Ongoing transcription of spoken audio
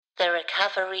The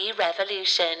Recovery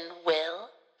Revolution will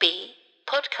be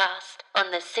podcast on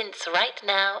the Since Right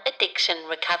Now Addiction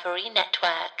Recovery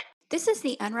Network. This is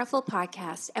the Unruffled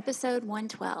Podcast, episode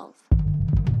 112.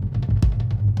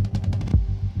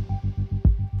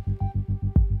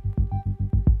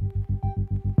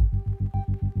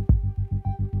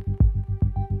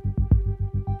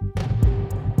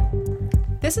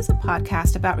 This is a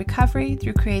podcast about recovery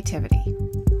through creativity.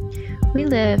 We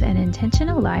live an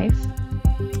intentional life.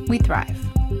 We thrive.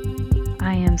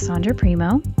 I am Sandra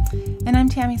Primo. And I'm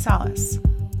Tammy Salas.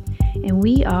 And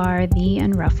we are the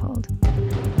Unruffled.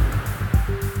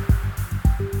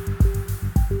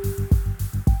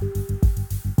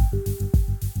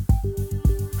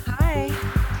 Hi.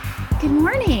 Good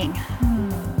morning.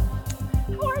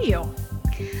 How are you?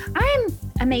 I'm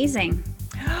amazing.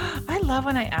 I love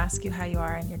when I ask you how you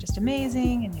are and you're just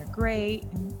amazing and you're great.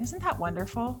 And isn't that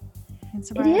wonderful?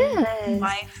 It is.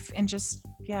 Life and just,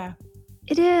 yeah.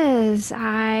 It is.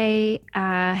 I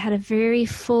had a very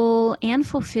full and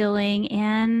fulfilling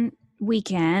and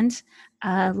weekend.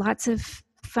 Lots of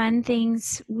fun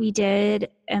things we did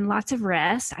and lots of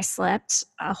rest. I slept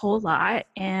a whole lot.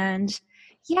 And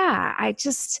yeah, I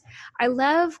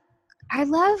love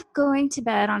going to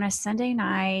bed on a Sunday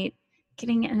night,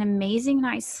 getting an amazing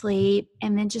night's sleep,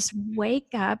 and then just wake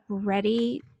up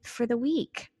ready for the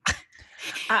week.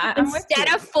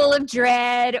 Instead of full of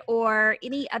dread or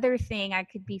any other thing I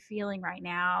could be feeling right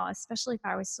now, especially if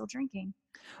I was still drinking.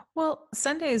 Well,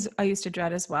 Sundays I used to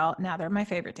dread as well. Now they're my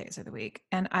favorite days of the week.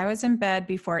 And I was in bed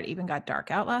before it even got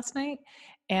dark out last night.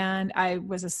 And I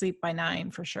was asleep by 9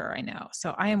 for sure, I know.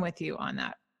 So I am with you on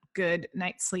that good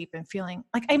night's sleep and feeling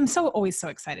like I'm always so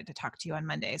excited to talk to you on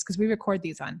Mondays because we record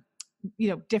these on,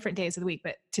 different days of the week.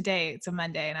 But today it's a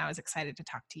Monday and I was excited to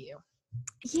talk to you.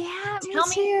 Yeah, me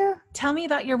too. Tell me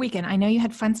about your weekend. I know you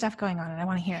had fun stuff going on and I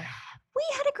want to hear. We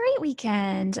had a great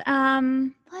weekend.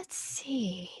 Let's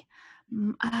see.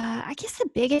 I guess the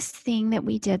biggest thing that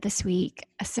we did this week.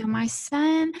 So my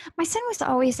son was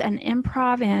always an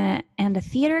improv and a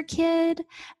theater kid.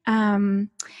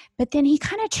 But then he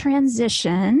kind of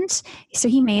transitioned. So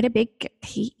he made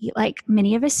he like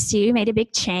many of us do, made a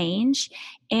big change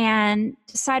and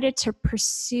decided to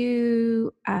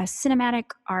pursue cinematic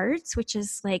arts, which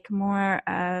is like more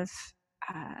of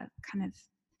kind of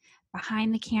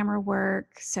behind the camera work.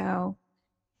 So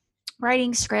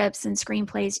writing scripts and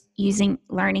screenplays,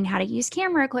 learning how to use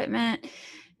camera equipment,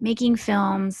 making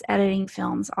films, editing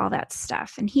films, all that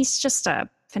stuff. And he's just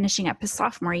finishing up his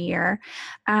sophomore year.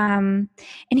 And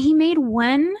he made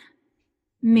one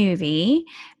movie,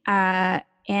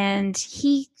 and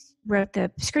he wrote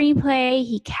the screenplay.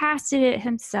 He casted it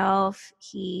himself.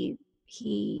 He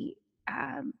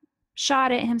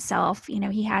shot it himself.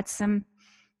 He had some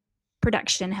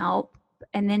production help,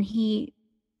 and then he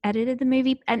edited the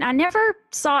movie. And I never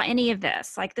saw any of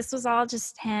this. Like, this was all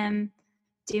just him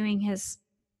doing his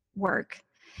work.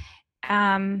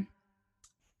 And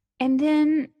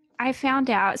then I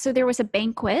found out, so there was a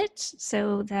banquet.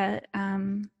 So the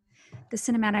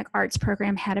Cinematic Arts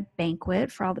program had a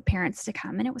banquet for all the parents to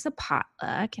come, and it was a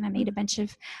potluck. And I made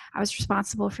I was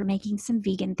responsible for making some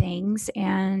vegan things,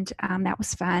 and that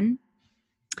was fun.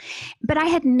 But I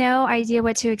had no idea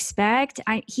what to expect.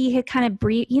 He had kind of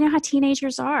briefed, how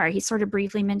teenagers are. He sort of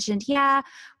briefly mentioned, yeah,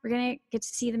 we're going to get to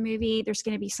see the movie. There's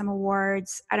going to be some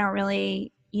awards. I don't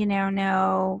really,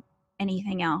 know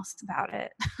anything else about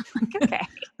it. Like, okay.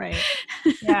 Right.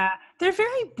 Yeah. They're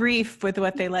very brief with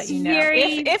what they let you know.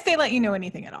 If they let you know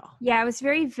anything at all. Yeah, it was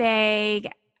very vague.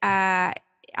 I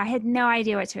had no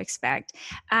idea what to expect.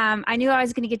 I knew I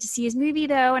was going to get to see his movie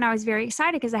though. And I was very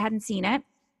excited because I hadn't seen it.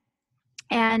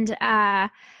 And how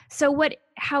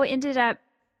it ended up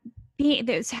being,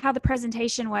 how the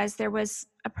presentation was, there was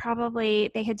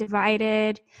they had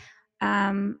divided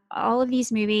all of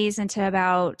these movies into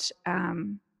about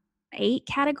 8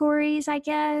 categories, I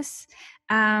guess.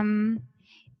 And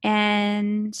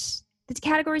the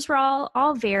categories were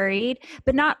all varied,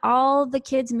 but not all the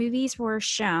kids' movies were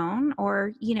shown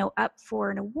or, up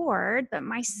for an award. But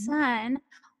my son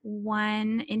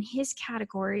won in his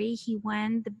category. He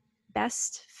won the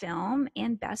best film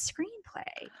and best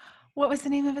screenplay. What was the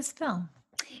name of his film?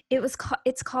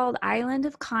 It's called Island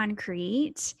of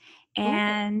Concrete,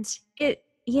 and it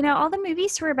all the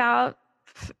movies were about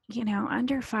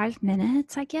under 5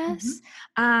 minutes, I guess.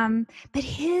 But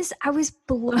I was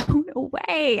blown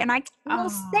away, and I will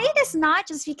say this not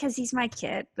just because he's my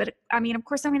kid, but I mean, of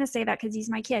course I'm going to say that because he's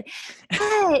my kid,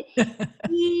 but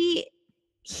he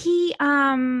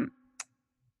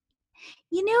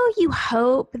You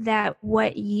hope that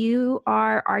what you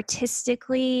are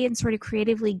artistically and sort of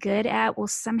creatively good at will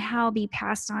somehow be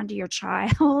passed on to your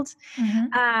child.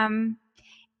 Mm-hmm.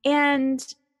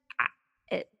 And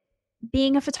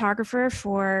being a photographer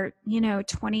for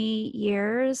 20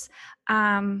 years,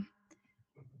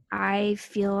 I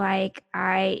feel like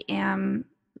I am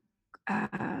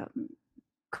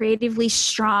creatively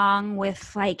strong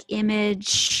with like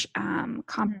image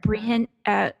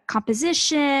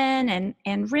composition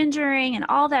and rendering and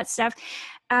all that stuff.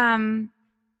 I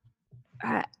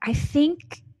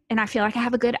think, and I feel like I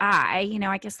have a good eye.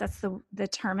 I guess that's the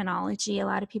terminology a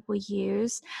lot of people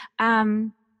use.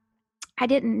 I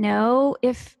didn't know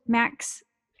if Max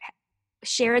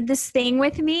shared this thing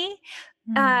with me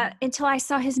until I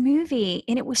saw his movie,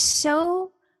 and it was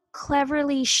so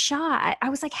cleverly shot. I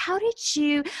was like, how did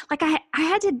you, like, I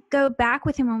had to go back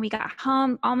with him when we got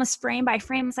home almost frame by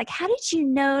frame. It's like, how did you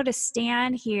know to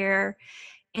stand here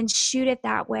and shoot it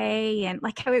that way? And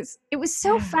like, it was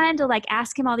so fun to like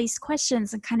ask him all these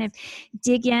questions and kind of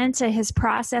dig into his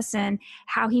process and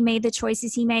how he made the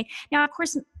choices he made. Now, of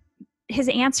course, his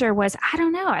answer was, I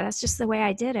don't know. That's just the way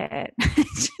I did it.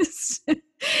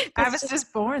 I was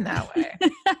just born that way.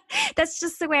 That's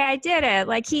just the way I did it.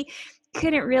 Like, he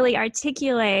couldn't really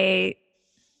articulate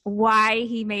why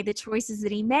he made the choices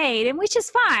that he made, and which is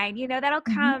fine. That'll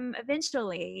come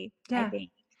eventually, I think.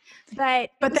 But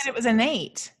then it was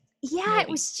innate. Yeah, maybe. It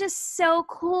was just so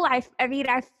cool. I mean,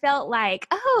 I felt like,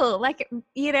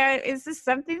 is this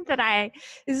something in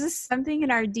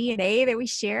our DNA that we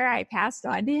share? I passed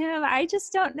on to him. I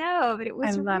just don't know, but it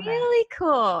was really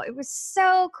cool. It was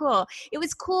so cool. It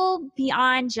was cool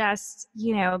beyond just,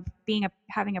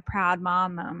 having a proud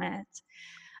mom moment.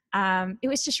 It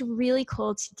was just really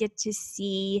cool to get to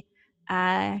see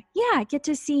him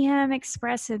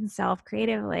express himself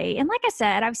creatively. And like I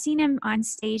said, I've seen him on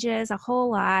stages a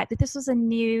whole lot, but this was a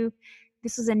new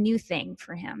thing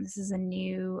for him. This is a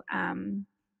new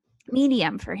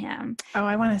medium for him. Oh,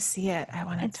 I want to see it. I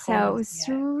want to totally so it was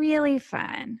really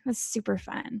fun. It was super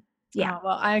fun. Yeah. Oh,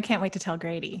 well, I can't wait to tell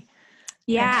Grady.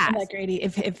 Yeah. And Grady,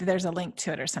 if there's a link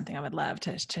to it or something, I would love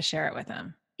to share it with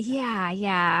him.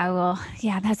 Yeah, I will.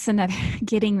 Yeah, that's another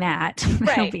getting that.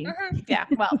 Right. Yeah.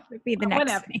 Well, be the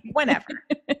next thing. Whenever.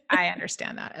 I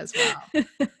understand that as well.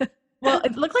 Well,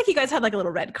 it looked like you guys had like a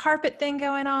little red carpet thing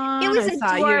going on. It was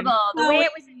adorable. The way it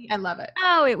was. I love it.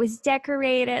 Oh, it was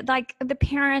decorated. Like the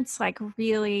parents, like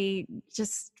really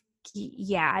just,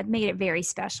 it made it very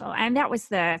special. And that was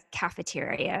the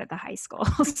cafeteria at the high school.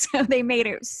 So they made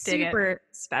it super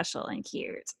special and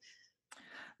cute.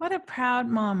 What a proud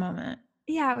mom moment.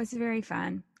 Yeah, it was very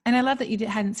fun. And I love that you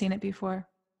hadn't seen it before.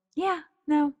 Yeah,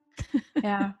 no.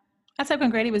 Yeah. That's like when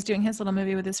Grady was doing his little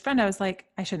movie with his friend. I was like,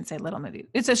 I shouldn't say little movie.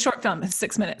 It's a short film. It's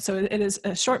 6 minutes. So it is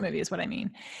a short movie is what I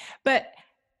mean. But,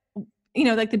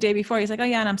 like the day before, he's like, oh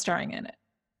yeah, and I'm starring in it.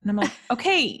 And I'm like,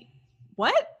 okay,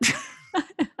 what?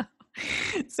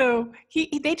 So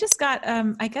they just got,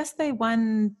 I guess they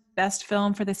won Best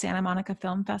Film for the Santa Monica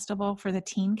Film Festival for the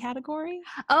teen category.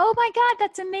 Oh my God,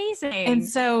 that's amazing. And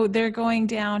so they're going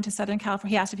down to Southern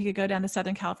California. He asked if he could go down to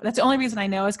Southern California. That's the only reason I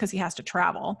know is because he has to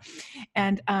travel.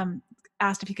 And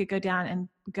asked if he could go down and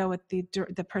go with the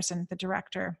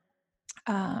director,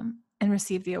 and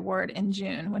receive the award in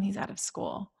June when he's out of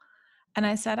school. And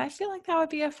I said, I feel like that would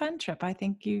be a fun trip. I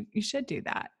think you should do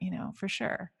that, for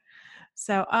sure.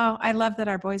 So, I love that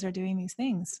our boys are doing these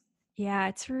things. Yeah,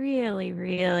 it's really,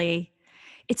 really,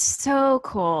 it's so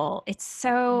cool. It's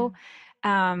so,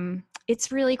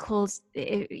 it's really cool,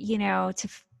 it's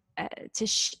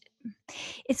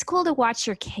cool to watch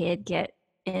your kid get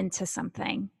into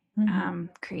something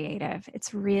creative.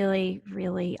 It's really,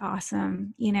 really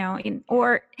awesome, maybe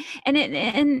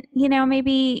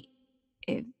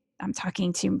I'm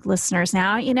talking to listeners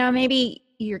now, maybe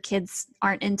your kids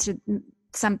aren't into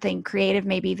something creative.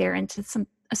 Maybe they're into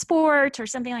a sport or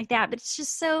something like that, but it's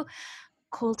just so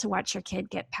cool to watch your kid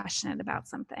get passionate about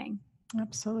something.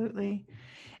 Absolutely.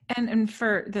 And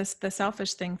for this, the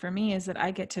selfish thing for me is that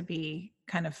I get to be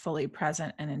kind of fully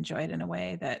present and enjoy it in a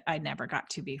way that I never got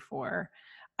to before.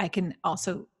 I can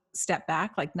also step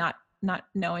back, like not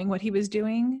knowing what he was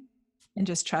doing and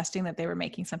just trusting that they were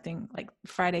making something. Like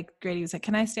Friday, Grady was like,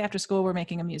 can I stay after school? We're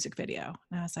making a music video.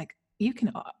 And I was like, you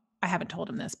can, I haven't told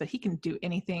him this, but he can do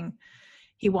anything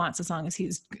he wants as long as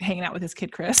he's hanging out with his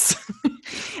kid Chris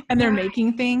and they're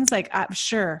making things. Like,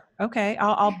 sure, okay,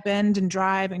 I'll bend and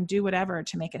drive and do whatever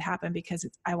to make it happen because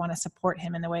I want to support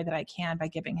him in the way that I can by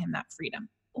giving him that freedom.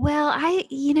 Well,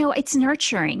 it's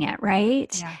nurturing it,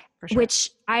 right? Yeah, for sure.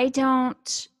 Which I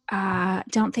don't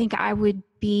think I would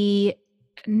be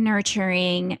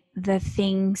nurturing the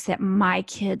things that my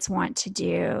kids want to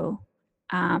do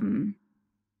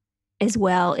as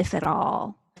well, if at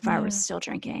all, if I was still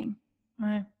drinking.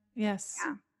 Right. Yes.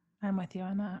 Yeah. I'm with you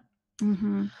on that.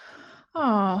 Mm-hmm.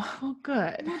 Oh, well,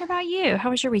 good. What about you? How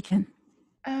was your weekend?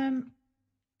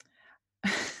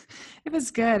 It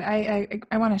was good. I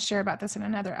want to share about this in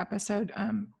another episode,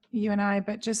 you and I,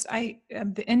 but just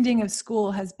the ending of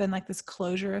school has been like this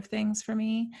closure of things for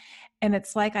me. And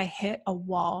it's like I hit a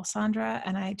wall, Sandra,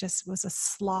 and I just was a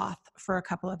sloth for a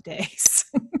couple of days.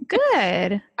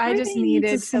 Good. I just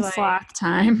needed some to sloth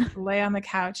time. lay on the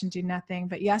couch and do nothing.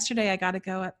 But yesterday I got to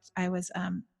go up. I was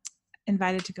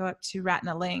invited to go up to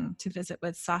Ratnaling to visit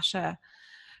with Sasha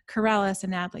Corellis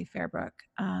and Natalie Fairbrook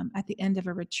at the end of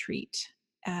a retreat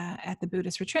at the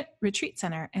Buddhist Retreat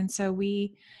Center. And so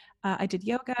I did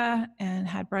yoga and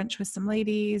had brunch with some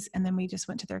ladies, and then we just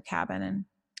went to their cabin and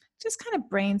just kind of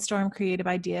brainstorm creative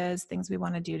ideas, things we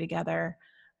want to do together.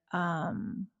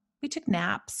 We took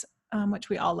naps, which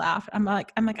we all laughed.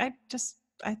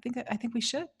 I think we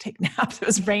should take naps. It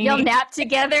was raining. You'll nap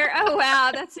together? Oh,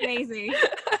 wow. That's amazing.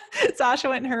 Sasha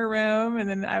went in her room, and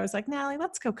then I was like, Natalie,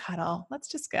 let's go cuddle. Let's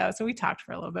just go. So we talked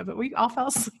for a little bit, but we all fell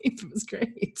asleep. It was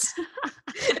great.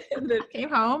 And then came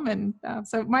home. And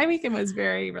so my weekend was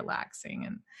very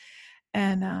relaxing.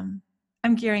 And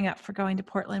I'm gearing up for going to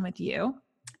Portland with you.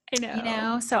 I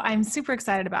know. So I'm super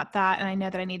excited about that. And I know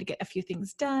that I need to get a few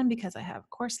things done because I have a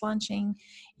course launching.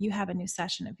 You have a new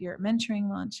session of your mentoring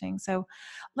launching. So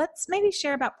let's maybe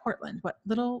share about Portland, what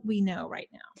little we know right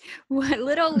now. What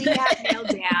little we have nailed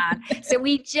down. So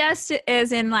we just,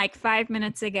 as in like 5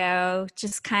 minutes ago,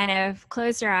 just kind of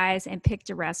closed our eyes and picked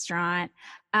a restaurant.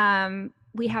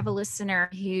 We have a listener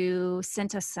who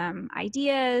sent us some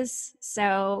ideas.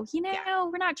 So,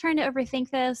 we're not trying to overthink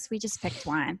this. We just picked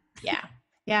one. Yeah.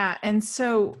 Yeah. And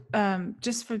so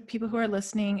just for people who are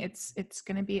listening, it's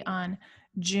going to be on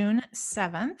June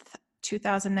 7th,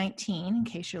 2019, in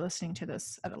case you're listening to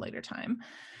this at a later time.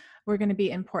 We're going to be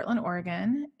in Portland,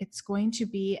 Oregon. It's going to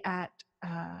be at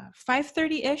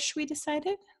 5:30-ish, we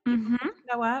decided. Mm-hmm.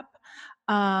 Go up.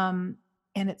 And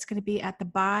it's going to be at the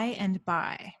By and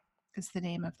By is the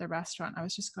name of the restaurant. I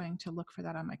was just going to look for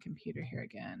that on my computer here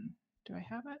again. Do I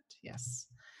have it? Yes.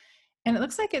 And it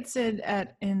looks like it's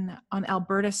on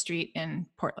Alberta Street in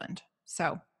Portland.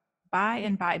 So By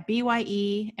and By,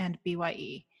 BYE and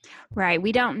BYE. Right.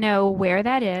 We don't know where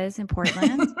that is in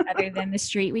Portland other than the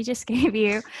street we just gave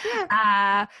you.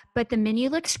 Yeah. But the menu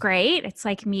looks great. It's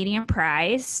like medium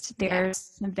priced. There's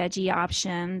some veggie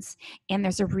options, and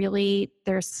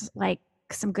there's like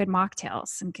some good mocktails,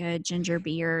 some good ginger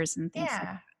beers and things like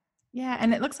that. Yeah.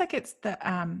 And it looks like it's the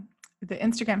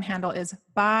Instagram handle is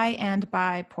By and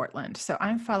By Portland. So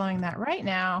I'm following that right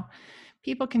now.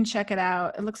 People can check it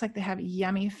out. It looks like they have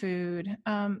yummy food.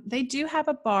 They do have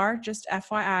a bar, just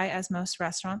FYI, as most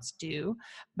restaurants do,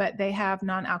 but they have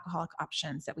non-alcoholic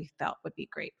options that we felt would be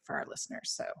great for our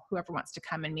listeners. So whoever wants to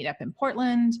come and meet up in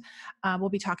Portland, we'll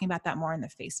be talking about that more on the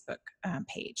Facebook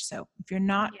page. So if you're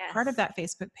not part of that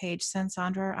Facebook page, send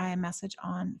Sandra or I a message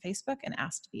on Facebook and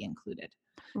ask to be included.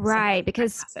 Right,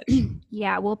 because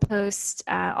we'll post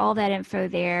all that info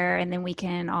there, and then we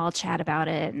can all chat about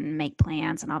it and make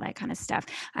plans and all that kind of stuff.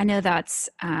 I know that's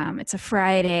it's a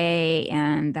Friday,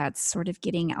 and that's sort of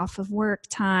getting off of work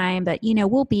time, but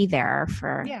we'll be there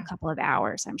for a couple of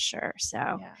hours, I'm sure.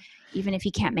 So even if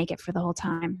you can't make it for the whole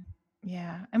time.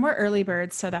 Yeah, and we're early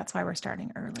birds, so that's why we're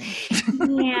starting early.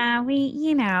 Yeah,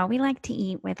 we like to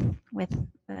eat with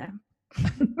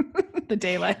the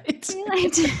daylight.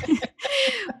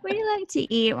 We like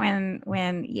to eat when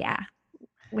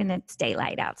it's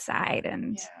daylight outside,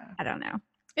 and I don't know.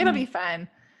 It'll be fun.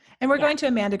 And we're going to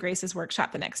Amanda Grace's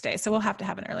workshop the next day, so we'll have to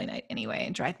have an early night anyway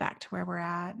and drive back to where we're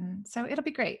at, and so it'll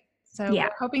be great. So we're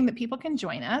hoping that people can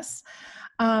join us.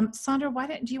 Sandra,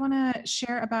 do you want to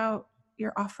share about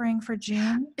your offering for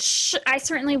June? I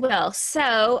certainly will.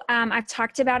 So I've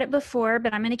talked about it before,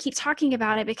 but I'm going to keep talking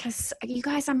about it because you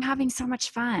guys, I'm having so much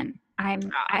fun.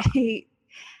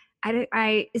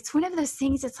 It's one of those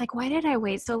things. It's like, why did I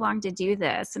wait so long to do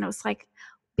this? And it was like,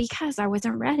 because I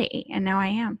wasn't ready, and now I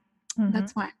am. Mm-hmm.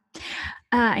 That's why.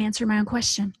 I answered my own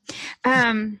question.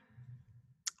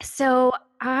 So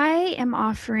I am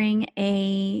offering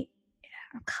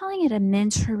I'm calling it a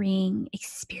mentoring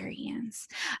experience.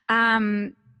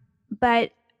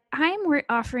 But I'm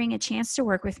offering a chance to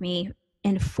work with me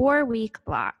in 4-week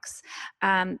blocks.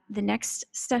 The next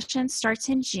session starts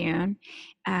in June.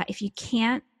 If you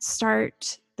can't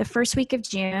start the first week of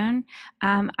June,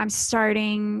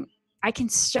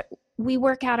 we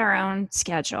work out our own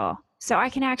schedule. So I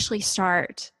can actually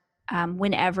start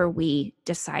whenever we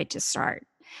decide to start.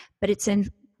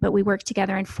 but we work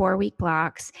together in 4-week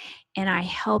blocks, and I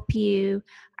help you,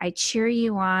 I cheer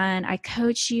you on, I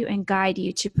coach you and guide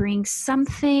you to bring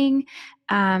something,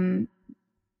 some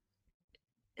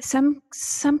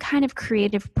kind of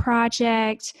creative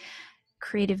project,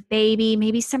 creative baby,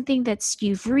 maybe something that's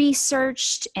you've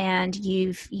researched and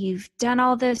you've done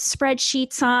all the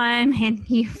spreadsheets on, and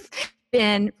you've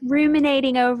been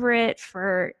ruminating over it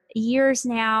for years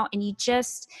now, and you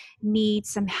just need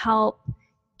some help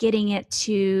getting it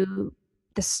to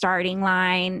the starting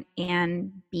line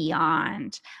and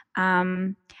beyond.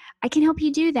 I can help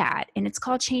you do that, and it's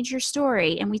called Change Your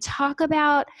Story. And we talk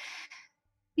about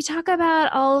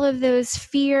all of those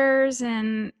fears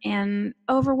and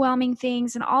overwhelming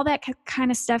things and all that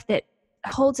kind of stuff that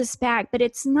holds us back. But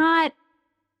it's not,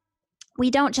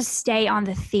 we don't just stay on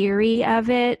the theory of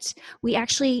it. We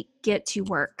actually get to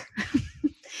work.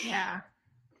 Yeah.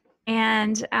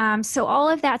 And so all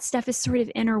of that stuff is sort of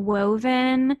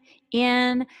interwoven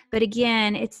in, but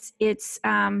again, it's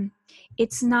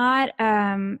not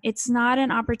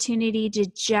an opportunity to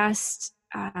just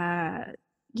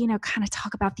kind of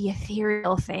talk about the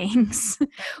ethereal things.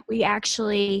 We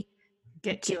actually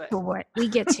Get to it. We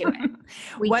get to it.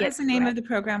 What is the name of the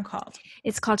program called?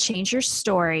 It's called Change Your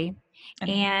Story.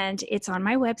 Okay. And it's on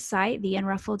my website,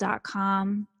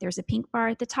 theunruffle.com. There's a pink bar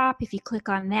at the top. If you click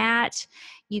on that,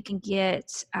 you can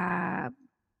get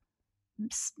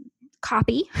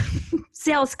copy,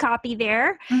 sales copy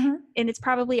there. Mm-hmm. And it's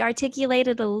probably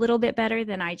articulated a little bit better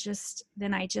than I just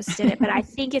did it. But I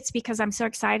think it's because I'm so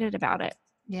excited about it.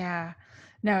 Yeah.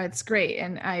 No, it's great.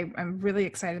 And I'm really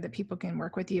excited that people can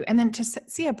work with you. And then to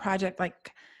see a project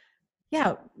like,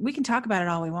 yeah, we can talk about it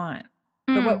all we want.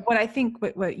 But what I think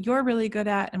what you're really good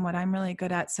at and what I'm really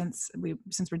good at since we're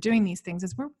doing these things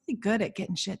is we're really good at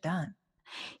getting shit done.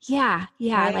 Yeah.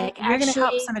 Right? Like we're going to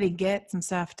help somebody get some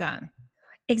stuff done.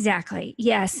 Exactly.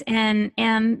 Yes. And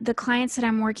the clients that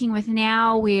I'm working with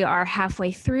now, we are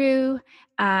halfway through.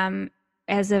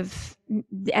 As of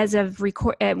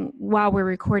while we're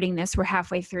recording this, we're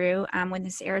halfway through. When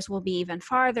this airs, we'll be even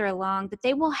farther along, but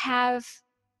they will have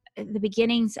the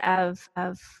beginnings of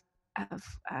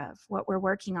what we're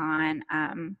working on.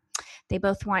 They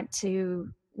both want to,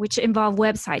 which involve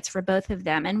websites for both of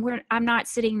them. And I'm not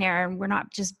sitting there and we're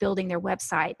not just building their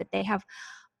website, but they have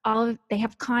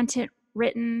content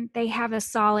written. They have a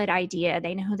solid idea.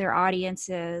 They know who their audience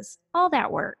is, all that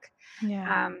work.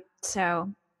 Yeah.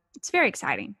 So it's very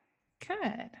exciting.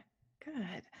 Good.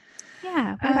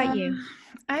 Yeah. What about you?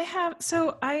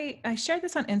 I shared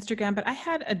this on Instagram, but I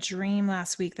had a dream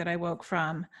last week that I woke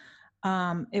from.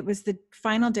 It was the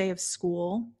final day of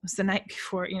school. It was the night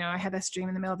before, I had this dream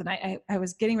in the middle of the night. I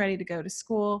was getting ready to go to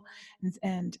school,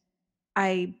 and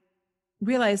I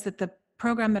realized that the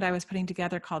program that I was putting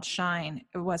together called Shine,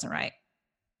 it wasn't right.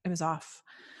 It was off.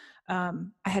 I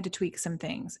had to tweak some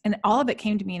things, and all of it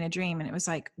came to me in a dream. And it was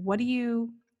like, what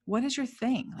is your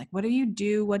thing? Like, what do you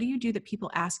do? What do you do that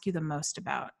people ask you the most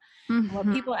about? Mm-hmm.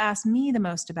 What people ask me the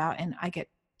most about, and I get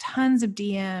tons of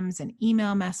DMs and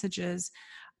email messages.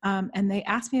 And they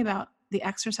ask me about the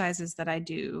exercises that I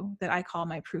do that I call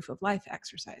my proof of life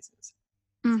exercises.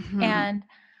 Mm-hmm. And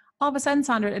all of a sudden,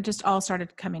 Sandra, it just all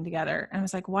started coming together. And I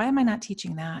was like, why am I not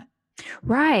teaching that?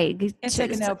 Right. It's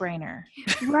like a no-brainer.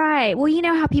 Right. Well, you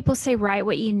know how people say, write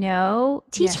what you know,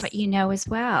 teach Yes. what you know as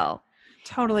well.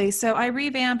 Totally. So I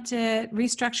revamped it,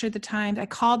 restructured the times. I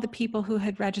called the people who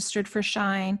had registered for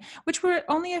Shine, which were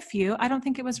only a few. I don't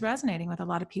think it was resonating with a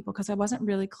lot of people because I wasn't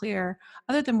really clear,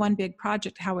 other than one big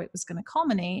project, how it was going to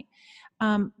culminate,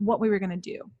 what we were going to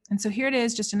do. And so here it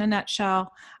is, just in a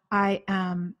nutshell.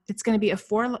 It's going to be a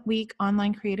 4-week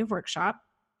online creative workshop.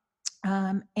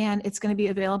 And it's going to be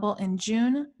available in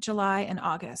June, July, and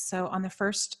August. So on the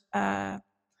first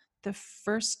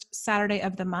Saturday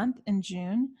of the month in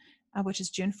June, which is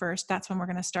June 1st. That's when we're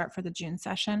going to start for the June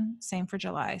session. Same for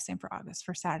July, same for August,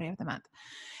 for Saturday of the month.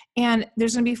 And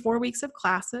there's going to be 4 weeks of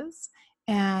classes.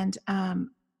 And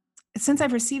since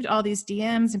I've received all these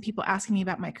DMs and people asking me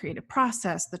about my creative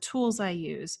process, the tools I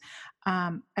use,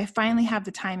 I finally have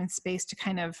the time and space to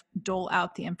kind of dole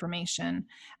out the information.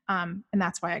 And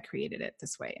that's why I created it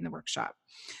this way in the workshop.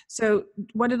 So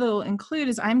what it'll include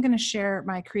is I'm going to share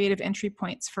my creative entry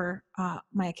points for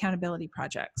my accountability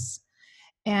projects.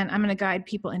 And I'm going to guide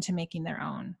people into making their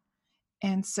own.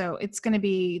 And so it's going to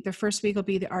be, the first week will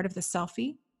be the art of the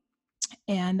selfie.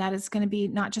 And that is going to be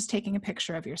not just taking a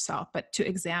picture of yourself, but to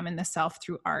examine the self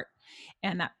through art.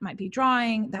 And that might be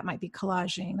drawing, that might be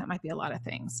collaging, that might be a lot of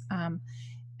things.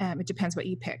 It depends what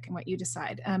you pick and what you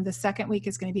decide. The second week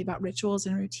is going to be about rituals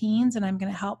and routines. And I'm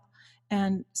going to help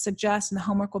and suggest, and the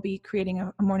homework will be creating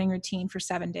a morning routine for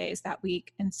 7 days that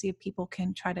week, and see if people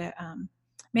can try to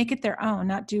make it their own,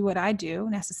 not do what I do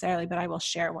necessarily, but I will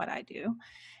share what I do.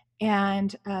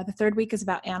 And the third week is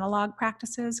about analog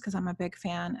practices, because I'm a big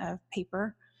fan of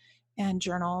paper and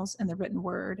journals and the written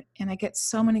word. And I get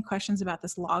so many questions about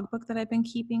this logbook that I've been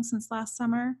keeping since last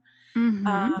summer,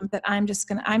 that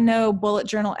I'm no bullet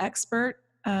journal expert.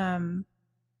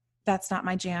 That's not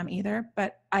my jam either,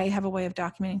 but I have a way of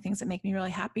documenting things that make me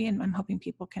really happy. And I'm hoping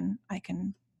I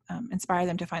can inspire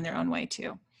them to find their own way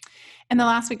too. And the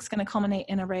last week's going to culminate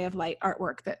in a ray of light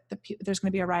artwork that there's going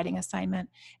to be a writing assignment,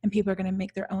 and people are going to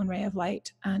make their own ray of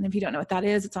light. And if you don't know what that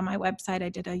is, it's on my website. I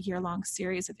did a year-long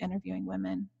series of interviewing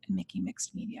women and making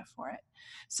mixed media for it.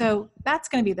 So that's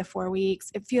going to be the 4 weeks.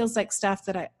 It feels like stuff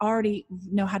that I already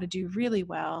know how to do really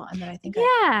well, and that I think I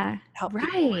can help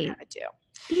people learn how to do.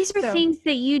 These are things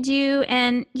that you do,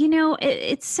 and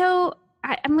it's so.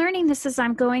 I'm learning this as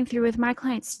I'm going through with my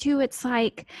clients too. It's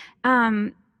like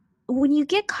when you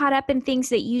get caught up in things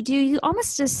that you do, you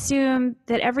almost assume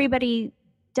that everybody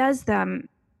does them,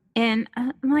 and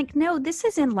I'm like, no, this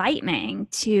is enlightening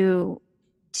to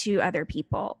other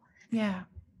people. Yeah,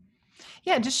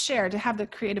 just share, to have the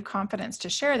creative confidence to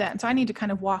share that. And so I need to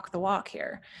kind of walk the walk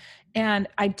here. And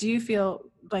I do feel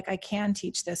like I can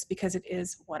teach this because it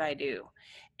is what I do.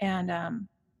 And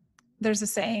there's a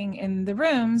saying in the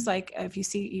rooms, like if you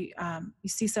see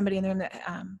somebody in the room that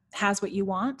has what you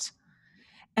want.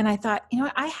 And I thought,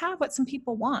 I have what some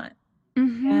people want.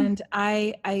 Mm-hmm. And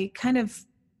I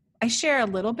share a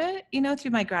little bit,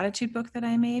 through my gratitude book that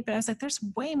I made, but I was like, there's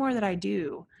way more that I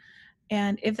do.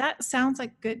 And if that sounds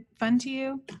like good fun to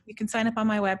you, you can sign up on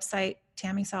my website,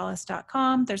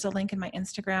 tammysalas.com. There's a link in my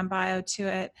Instagram bio to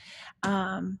it.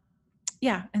 And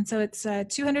so it's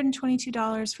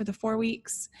 $222 for the 4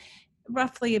 weeks,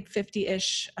 roughly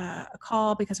 50-ish a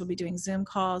call, because we'll be doing Zoom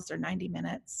calls. They're 90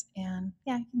 minutes. And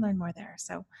you can learn more there.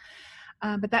 So,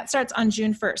 but that starts on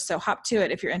June 1st. So hop to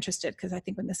it if you're interested, because I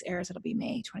think when this airs, it'll be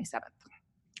May 27th.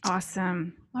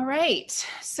 Awesome. All right.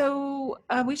 So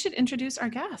we should introduce our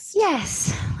guest.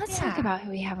 Yes. Let's talk about who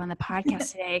we have on the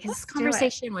podcast today, because this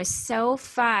conversation was so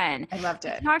fun. I loved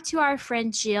it. We talked to our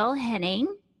friend Jill Henning,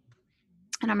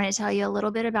 and I'm going to tell you a little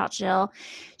bit about Jill.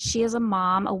 She is a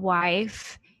mom, a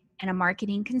wife, and a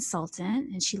marketing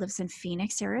consultant, and she lives in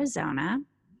Phoenix, Arizona.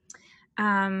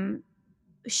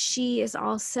 She is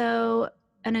also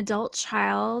an adult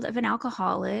child of an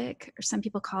alcoholic, or some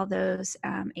people call those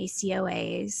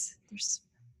ACOAs. There's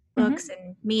books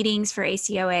and meetings for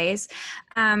ACOAs.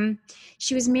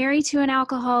 She was married to an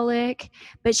alcoholic,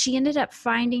 but she ended up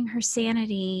finding her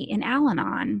sanity in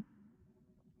Al-Anon.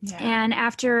 Yeah. And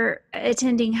after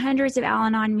attending hundreds of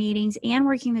Al-Anon meetings and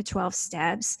working the 12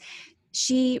 steps,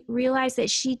 she realized that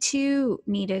she too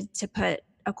needed to put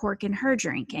a cork in her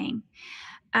drinking.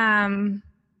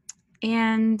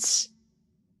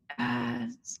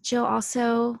 Jill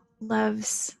also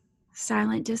loves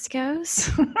silent discos,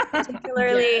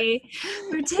 particularly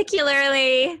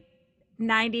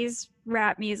 90s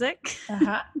rap music.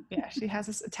 Yeah, she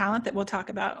has a talent that we'll talk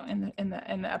about in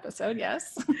the episode.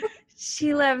 Yes.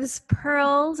 She loves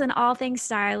pearls and all things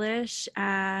stylish,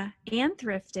 and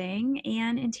thrifting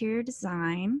and interior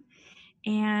design.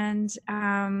 And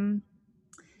I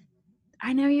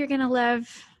know you're going to love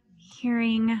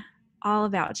hearing all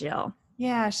about Jill.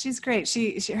 Yeah, she's great.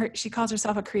 She calls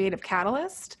herself a creative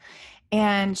catalyst,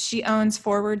 and she owns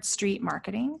Forward Street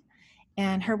Marketing,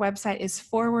 and her website is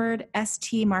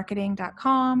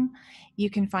forwardstmarketing.com. You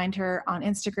can find her on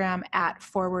Instagram at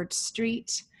Forward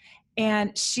Street,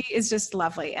 and she is just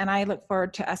lovely. And I look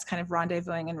forward to us kind of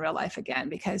rendezvousing in real life again,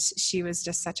 because she was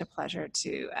just such a pleasure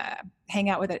to hang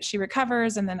out with. She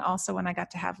recovers, and then also when I got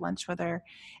to have lunch with her,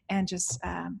 and just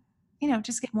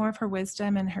just get more of her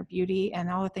wisdom and her beauty and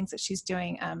all the things that she's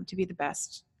doing to be the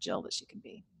best Jill that she can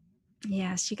be.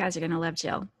 Yes, you guys are going to love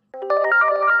Jill.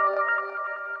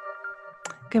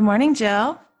 Good morning,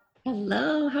 Jill.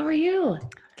 Hello, how are you?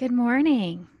 Good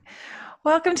morning.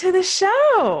 Welcome to the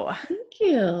show. Thank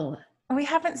you. We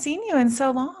haven't seen you in so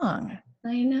long.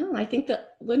 I know. I think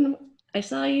that when I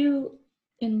saw you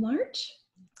in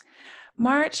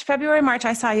February, March,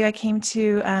 I saw you. I came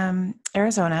to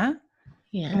Arizona.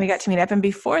 Yes. And we got to meet up. And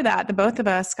before that, the both of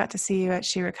us got to see you at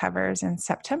She Recovers in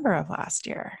September of last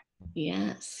year.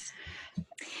 Yes.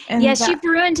 And yes, you've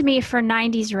ruined me for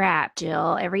 90s rap,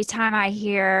 Jill. Every time I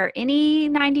hear any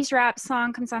 90s rap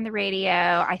song comes on the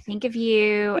radio, I think of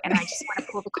you, and I just want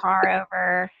to pull the car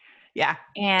over. Yeah.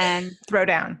 And throw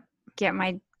down. Get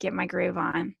my groove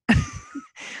on.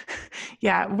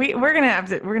 Yeah, we're gonna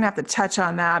have to touch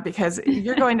on that because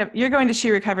you're going to She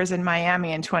Recovers in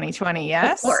Miami in 2020.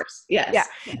 Yes, Of course. Yes. Yeah.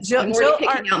 Yes. I'm already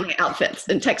picking out my outfits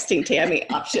and texting Tammy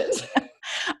options.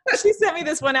 She sent me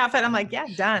this one outfit. I'm like, yeah,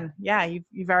 done. Yeah,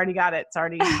 you've already got it. It's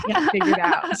already figured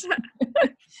out.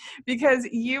 Because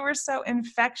you were so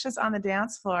infectious on the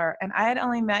dance floor, and I had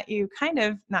only not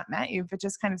met you, but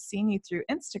just kind of seen you through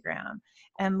Instagram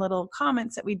and little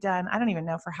comments that we'd done. I don't even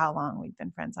know for how long we've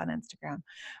been friends on Instagram,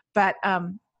 but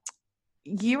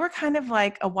you were kind of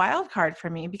like a wild card for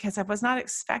me because I was not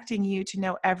expecting you to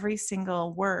know every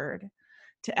single word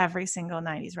to every single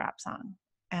 90s rap song.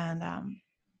 And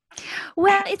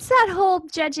well, it's that whole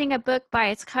judging a book by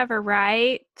its cover,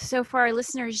 right? So for our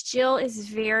listeners, Jill is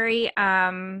very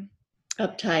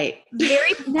uptight.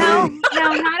 No,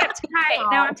 not uptight.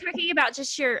 No, I'm talking about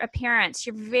just your appearance.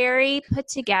 You're very put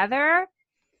together.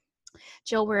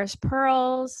 Jill wears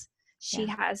pearls.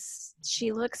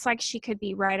 She looks like she could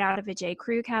be right out of a J.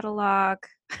 Crew catalog.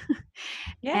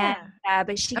 Yeah. And,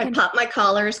 but she can pop my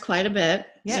collars quite a bit.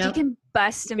 Yeah. She can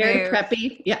bust a very move. Very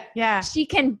preppy. Yeah. Yeah. She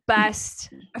can bust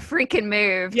a freaking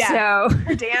move. Yeah. So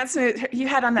her dance move, you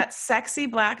had on that sexy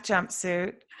black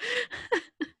jumpsuit.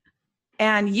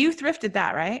 And you thrifted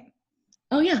that, right?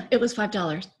 Oh yeah. It was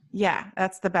 $5. Yeah,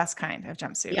 that's the best kind of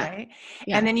jumpsuit, yeah. right?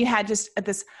 Yeah. And then you had just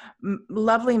this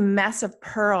lovely mess of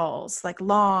pearls, like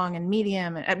long and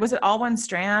medium. And was it all one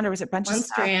strand or was it a bunch of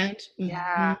stuff? One strand. Mm-hmm.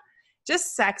 Yeah,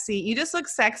 just sexy. You just look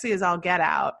sexy as all get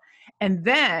out. And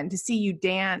then to see you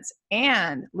dance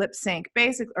and lip sync,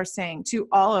 basically, or sing to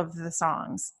all of the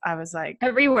songs, I was like,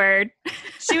 every word.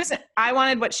 I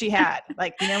wanted what she had.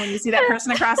 Like, when you see that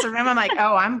person across the room, I'm like,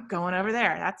 oh, I'm going over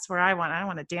there. That's where I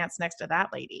want to dance next to that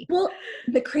lady. Well,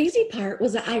 the crazy part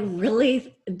was that I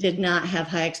really did not have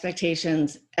high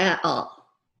expectations at all.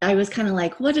 I was kind of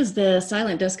like, what is this?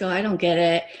 Silent disco? I don't get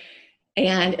it.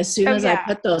 And as soon as I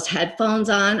put those headphones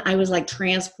on, I was like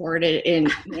transported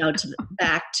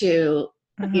back to,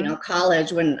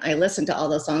 college when I listened to all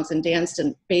those songs and danced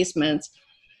in basements.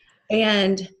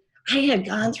 And I had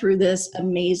gone through this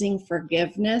amazing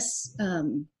forgiveness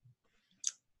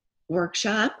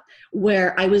workshop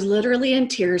where I was literally in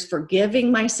tears, forgiving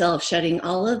myself, shedding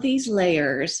all of these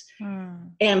layers.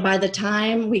 And by the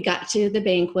time we got to the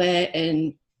banquet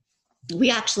and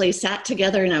we actually sat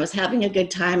together and I was having a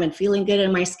good time and feeling good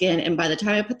in my skin. And by the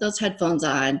time I put those headphones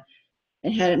on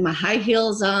and had my high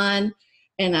heels on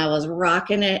and I was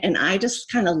rocking it, and I just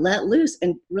kind of let loose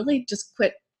and really just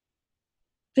quit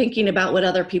thinking about what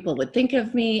other people would think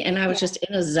of me. And I was just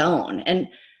in a zone. And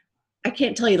I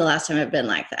can't tell you the last time I've been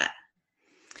like that.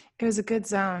 It was a good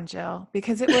zone, Jill,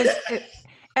 because it was,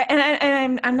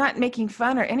 and I'm not making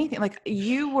fun or anything. Like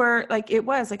you were like, it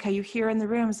was like how you hear in the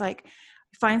rooms, like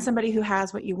find somebody who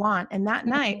has what you want. And that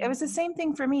night, it was the same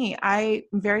thing for me. I'm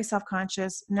very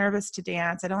self-conscious, nervous to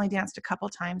dance. I'd only danced a couple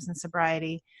times in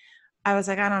sobriety. I was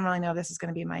like, I don't really know if this is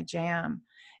going to be my jam.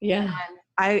 Yeah. And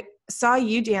I saw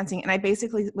you dancing and I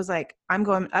basically was like, I'm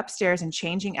going upstairs and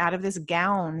changing out of this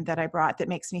gown that I brought that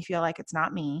makes me feel like it's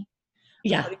not me.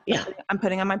 Yeah. I'm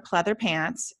putting on my pleather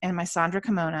pants and my Sandra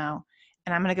kimono,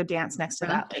 and I'm going to go dance next to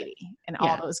that lady and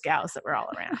all those gals that were all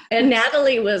around. And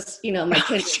Natalie was, my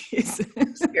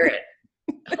kindred spirit.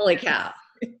 Holy cow.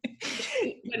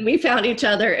 When we found each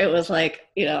other, it was like,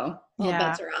 all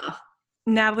bets are off.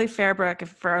 Natalie Fairbrook,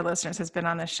 for our listeners, has been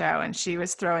on the show, and she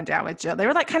was throwing down with Jill. They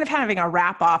were like kind of having a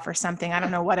wrap off or something. I don't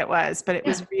know what it was, but it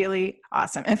was really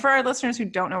awesome. And for our listeners who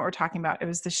don't know what we're talking about, it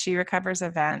was the She Recovers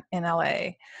event in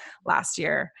LA last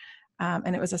year.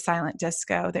 And it was a silent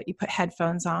disco that you put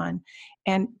headphones on,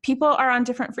 and people are on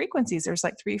different frequencies. There's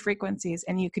like 3 frequencies,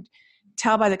 and you could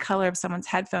tell by the color of someone's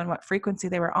headphone what frequency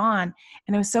they were on.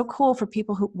 And it was so cool for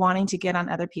people who wanting to get on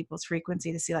other people's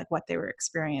frequency to see like what they were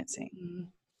experiencing. Mm-hmm.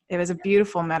 It was a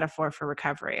beautiful metaphor for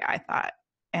recovery, I thought.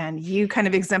 And you kind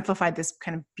of exemplified this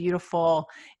kind of beautiful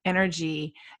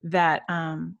energy that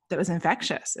that was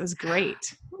infectious. It was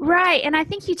great. Right. And I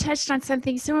think you touched on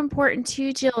something so important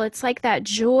too, Jill. It's like that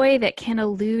joy that can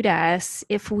elude us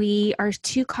if we are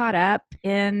too caught up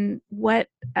in what,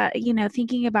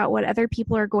 thinking about what other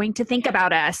people are going to think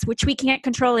about us, which we can't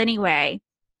control anyway.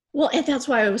 Well, and that's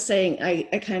why I was saying I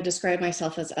kind of describe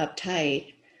myself as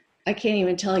uptight. I can't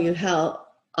even tell you how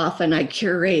often I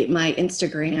curate my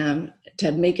Instagram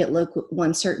to make it look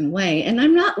one certain way. And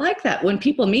I'm not like that. When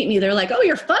people meet me, they're like, oh,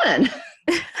 you're fun.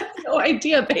 I have no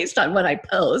idea based on what I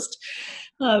post.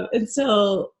 And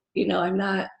so,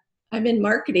 I'm in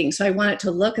marketing, so I want it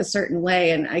to look a certain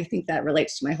way. And I think that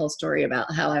relates to my whole story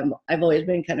about how I've always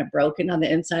been kind of broken on the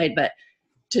inside, but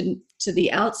to the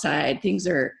outside, things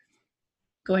are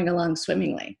going along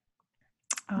swimmingly.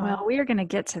 Well, we are going to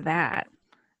get to that.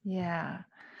 Yeah.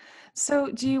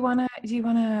 So do you want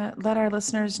to let our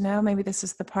listeners know, maybe this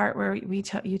is the part where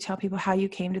you tell people how you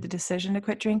came to the decision to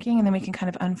quit drinking, and then we can kind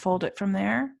of unfold it from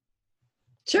there?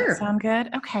 Does that Sure. sound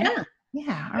good? Okay. Yeah.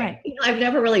 Yeah. All right. I've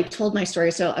never really told my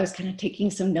story, so I was kind of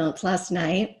taking some notes last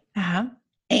night. Uh-huh.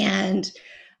 And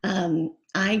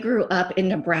I grew up in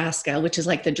Nebraska, which is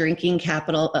like the drinking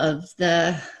capital of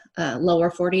the lower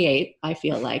 48, I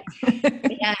feel like.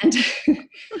 And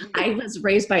I was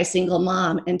raised by a single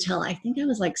mom until I think I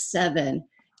was like 7.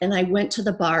 And I went to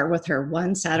the bar with her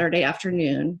one Saturday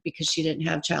afternoon because she didn't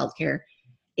have childcare.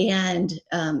 And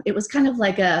it was kind of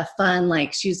like a fun,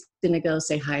 like she's going to go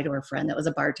say hi to her friend that was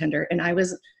a bartender. And I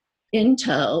was in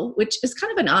tow, which is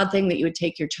kind of an odd thing that you would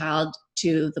take your child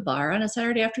to the bar on a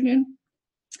Saturday afternoon.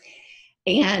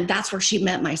 And that's where she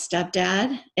met my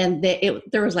stepdad. And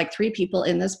there was like 3 people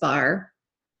in this bar.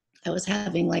 I was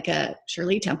having like a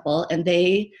Shirley Temple, and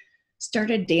they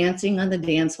started dancing on the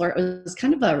dance floor. It was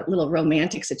kind of a little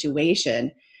romantic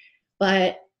situation,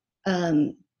 but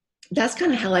that's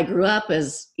kind of how I grew up.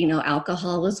 As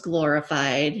alcohol was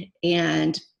glorified,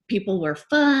 and people were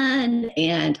fun,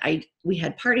 and we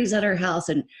had parties at our house,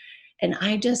 and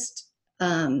I just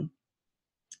when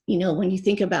you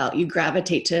think about, you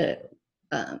gravitate to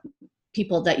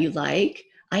people that you like.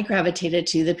 I gravitated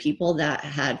to the people that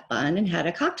had fun and had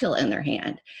a cocktail in their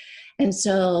hand. And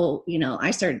so,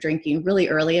 I started drinking really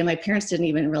early, and my parents didn't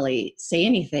even really say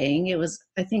anything.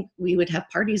 I think we would have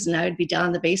parties and I would be down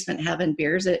in the basement having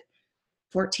beers at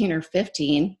 14 or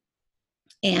 15.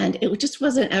 And it just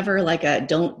wasn't ever like a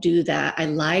don't do that. I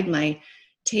lied my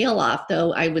tail off,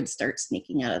 though. I would start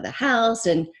sneaking out of the house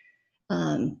and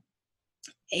going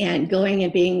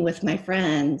and being with my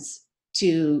friends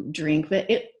to drink, but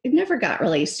it never got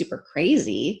really super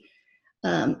crazy.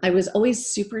 I was always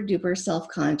super duper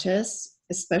self-conscious,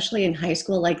 especially in high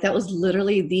school. Like that was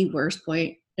literally the worst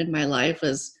point in my life,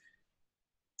 was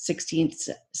 16,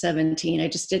 17. I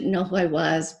just didn't know who I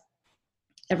was.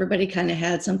 Everybody kind of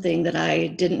had something that I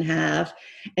didn't have.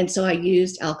 And so I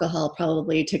used alcohol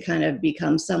probably to kind of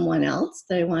become someone else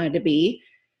that I wanted to be.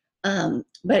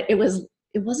 But it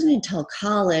wasn't until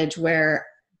college where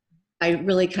I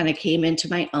really kind of came into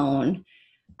my own.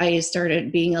 I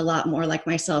started being a lot more like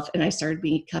myself, and I started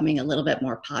becoming a little bit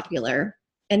more popular.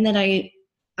 And then I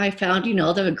found,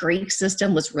 the Greek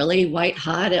system was really white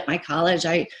hot at my college.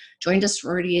 I joined a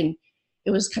sorority, and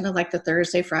it was kind of like the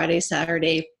Thursday, Friday,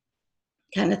 Saturday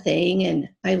kind of thing. And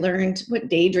I learned what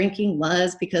day drinking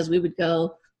was, because we would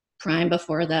go prime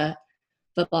before the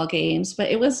football games,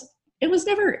 but it was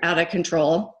never out of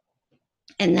control.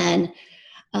 And then,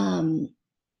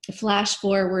 flash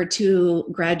forward to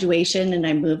graduation, and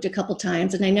I moved a couple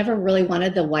times, and I never really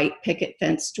wanted the white picket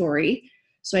fence story.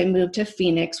 So I moved to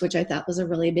Phoenix, which I thought was a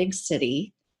really big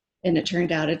city. And it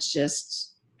turned out it's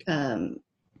just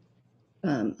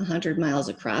 100 miles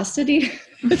across city.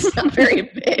 It's not very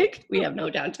big. We have no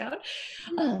downtown.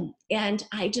 And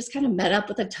I just kind of met up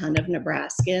with a ton of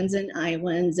Nebraskans and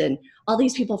Iowans and all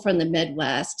these people from the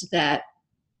Midwest that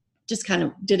just kind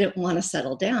of didn't want to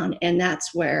settle down. And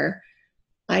that's where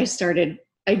I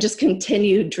just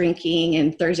continued drinking,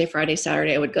 and Thursday, Friday,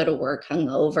 Saturday, I would go to work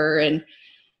hungover,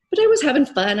 but I was having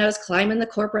fun. I was climbing the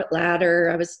corporate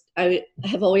ladder. I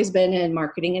have always been in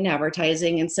marketing and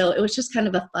advertising. And so it was just kind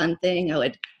of a fun thing. I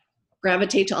would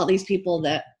gravitate to all these people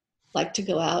that like to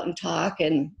go out and talk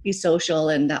and be social.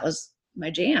 And that was my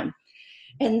jam.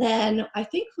 And then I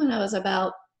think when I was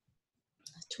about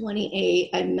 28,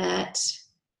 I met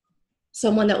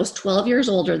someone that was 12 years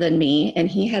older than me, and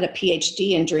he had a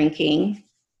PhD in drinking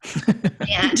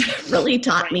and really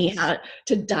taught me how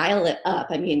to dial it up.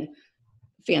 I mean,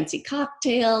 fancy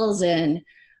cocktails, and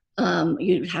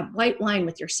you'd have white wine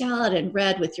with your salad and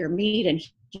red with your meat. And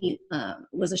he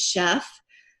was a chef.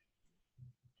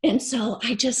 And so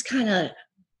I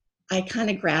kind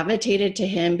of gravitated to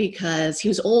him because he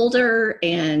was older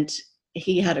and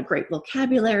he had a great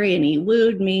vocabulary, and he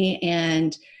wooed me.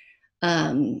 And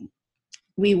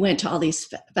we went to all these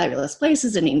fabulous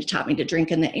places, and he taught me to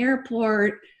drink in the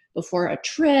airport before a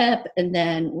trip. And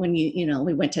then when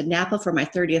we went to Napa for my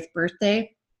 30th birthday.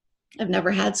 I've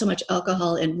never had so much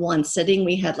alcohol in one sitting.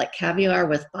 We had like caviar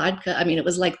with vodka. I mean, it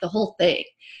was like the whole thing.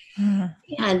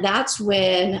 Mm-hmm. And that's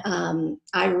when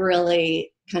I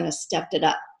kind of stepped it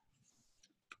up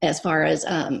as far as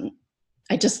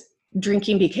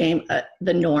drinking became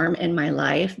the norm in my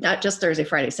life, not just Thursday,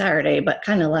 Friday, Saturday, but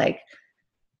kind of like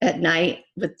at night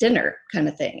with dinner kind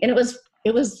of thing. And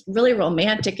it was really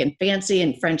romantic and fancy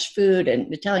and French food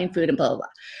and Italian food and blah, blah, blah.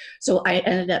 So I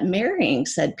ended up marrying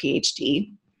said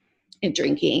PhD in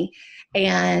drinking.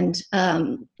 And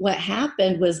what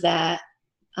happened was that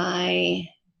I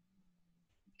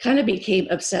kind of became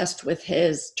obsessed with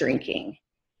his drinking.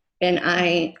 And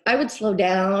I would slow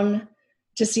down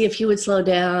to see if he would slow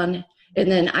down.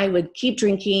 And then I would keep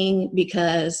drinking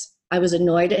because I was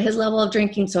annoyed at his level of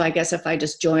drinking. So I guess if I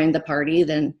just joined the party,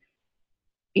 then,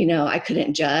 I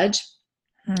couldn't judge.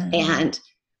 Mm-hmm. And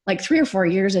like 3 or 4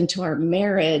 years into our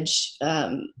marriage,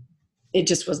 it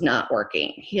just was not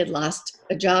working. He had lost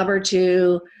a job or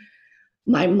two.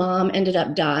 My mom ended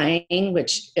up dying,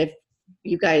 which if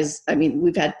you guys,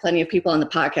 we've had plenty of people on the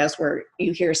podcast where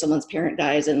you hear someone's parent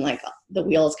dies and like the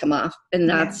wheels come off, and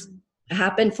that's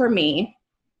happened for me.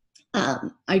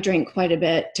 I drank quite a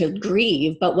bit to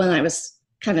grieve, but when I was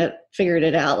kind of figured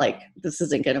it out, like this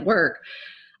isn't going to work,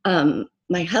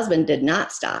 my husband did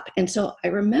not stop. And so I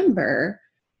remember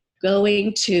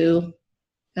going to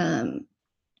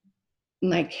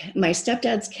my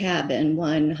stepdad's cabin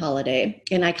one holiday,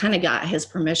 and I kind of got his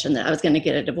permission that I was going to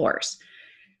get a divorce.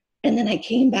 And then I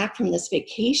came back from this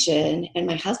vacation, and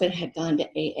my husband had gone to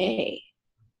AA.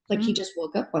 Like he just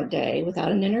woke up one day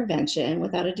without an intervention,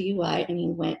 without a DUI, and he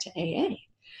went to AA.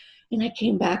 And I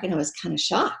came back and I was kind of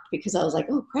shocked because I was like,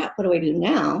 oh crap, what do I do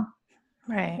now?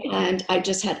 Right. And I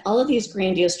just had all of these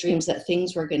grandiose dreams that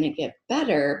things were going to get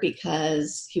better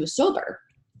because he was sober.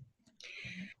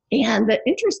 And the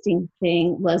interesting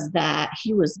thing was that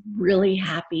he was really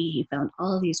happy. He found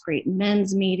all of these great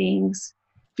men's meetings.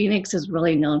 Phoenix is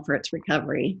really known for its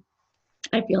recovery,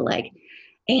 I feel like.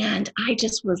 And I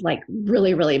just was like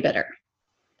really, really bitter.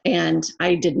 And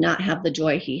I did not have the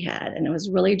joy he had. And I was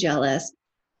really jealous.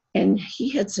 And he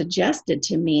had suggested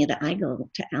to me that I go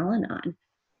to Al-Anon.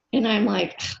 And I'm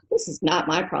like, this is not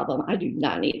my problem. I do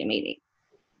not need a meeting.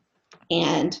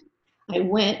 And I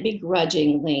went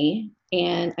begrudgingly.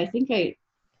 And I think I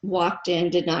walked in,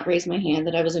 did not raise my hand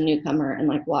that I was a newcomer, and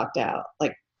like walked out.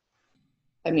 Like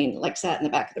sat in the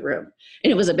back of the room.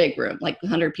 And it was a big room, like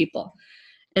 100 people.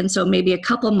 And so maybe a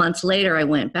couple months later, I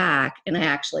went back and I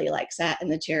actually like sat in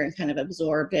the chair and kind of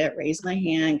absorbed it, raised my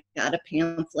hand, got a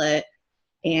pamphlet.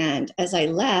 And as I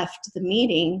left the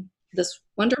meeting, this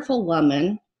wonderful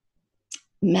woman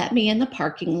met me in the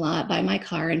parking lot by my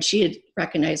car, and she had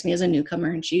recognized me as a newcomer,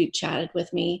 and she chatted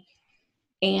with me.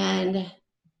 And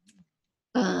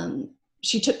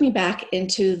she took me back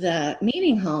into the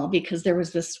meeting hall because there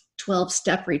was this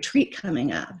 12-step retreat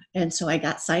coming up. And so I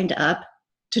got signed up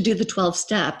to do the 12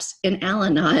 steps in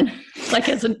Al-Anon, like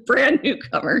as a brand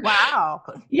newcomer. Wow.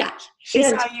 Yeah. She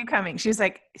saw you coming. She was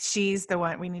like, she's the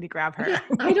one, we need to grab her.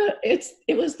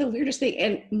 It was the weirdest thing.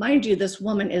 And mind you, this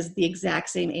woman is the exact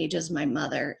same age as my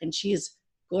mother, and she's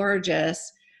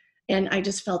gorgeous. And I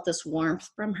just felt this warmth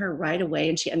from her right away.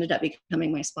 And she ended up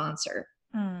becoming my sponsor.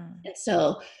 And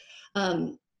so,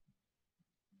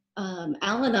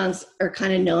 Al-Anons are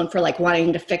kind of known for like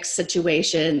wanting to fix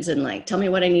situations and like, tell me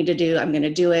what I need to do. I'm going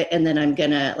to do it. And then I'm going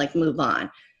to like move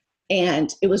on.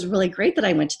 And it was really great that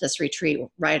I went to this retreat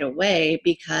right away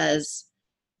because,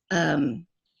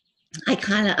 I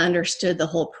kind of understood the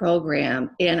whole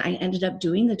program, and I ended up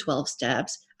doing the 12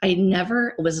 steps. I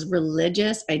never was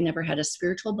religious. I never had a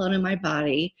spiritual bone in my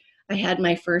body. I had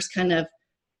my first kind of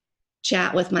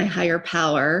chat with my higher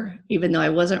power, even though I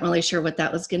wasn't really sure what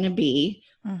that was going to be.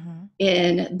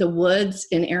 In the woods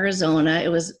in Arizona. It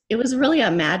was really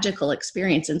a magical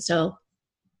experience. And so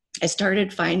I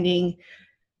started finding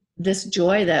this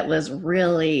joy that was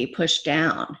really pushed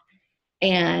down.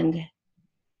 And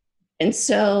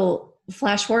so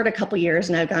flash forward a couple years,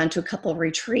 and I've gone to a couple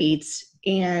retreats,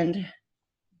 and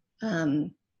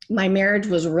my marriage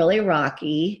was really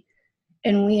rocky.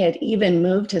 And we had even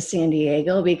moved to San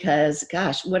Diego because,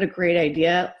 gosh, what a great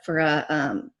idea for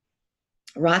a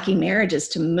rocky marriage is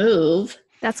to move.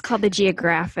 That's called the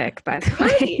geographic, by the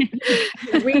way.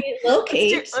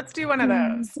 Relocate. Let's do one of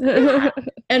those.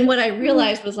 And what I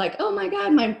realized was like, oh my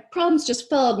God, my problems just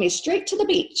followed me straight to the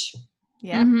beach.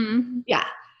 Yeah. Yeah.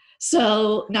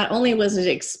 So not only was it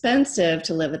expensive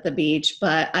to live at the beach,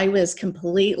 but I was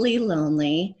completely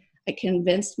lonely. I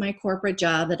convinced my corporate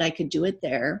job that I could do it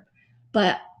there,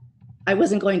 but I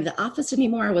wasn't going to the office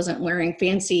anymore. I wasn't wearing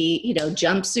fancy,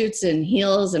 jumpsuits and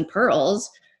heels and pearls.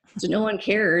 So no one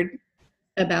cared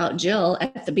about Jill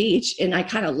at the beach. And I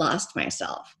kind of lost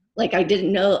myself. Like I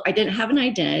didn't have an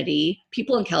identity.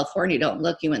 People in California don't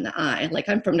look you in the eye. Like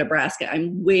I'm from Nebraska.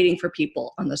 I'm waiting for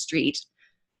people on the street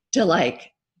to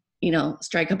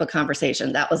strike up a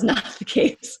conversation. That was not the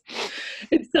case.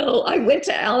 And so I went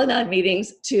to Al-Anon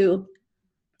meetings to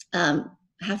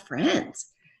have friends.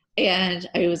 And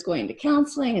I was going to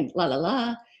counseling and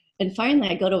And finally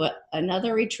I go to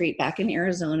another retreat back in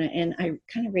Arizona, and I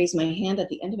kind of raised my hand at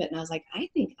the end of it. And I was like, I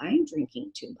think I'm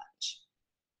drinking too much.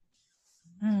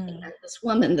 And this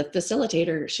woman, the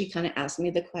facilitator, she kind of asked me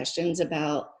the questions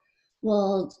about,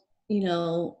 well,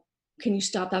 can you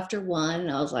stop after 1?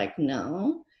 And I was like,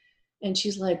 no. And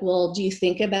she's like, well, do you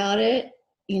think about it?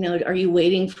 Are you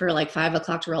waiting for like 5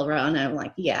 o'clock to roll around? And I'm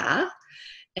like, yeah.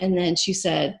 And then she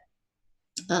said,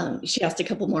 she asked a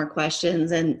couple more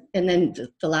questions. And then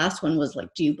the last one was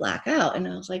like, do you black out? And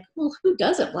I was like, well, who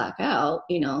doesn't black out?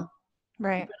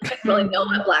 Right. I didn't really know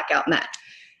what blackout meant.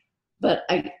 But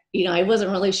I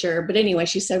wasn't really sure. But anyway,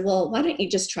 she said, well, why don't you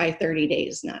just try 30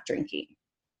 days not drinking?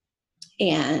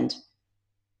 And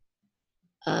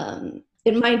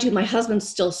mind you, my husband's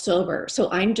still sober. So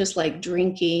I'm just like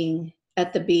drinking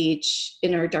at the beach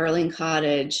in our darling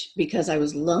cottage because I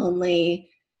was lonely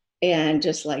and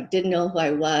just like didn't know who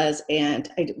I was.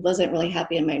 And I wasn't really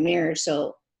happy in my marriage.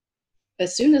 So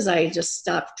as soon as I just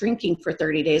stopped drinking for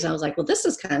 30 days, I was like, well, this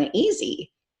is kind of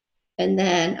easy. And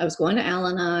then I was going to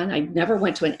Al-Anon. I never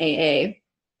went to an AA.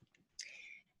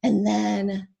 And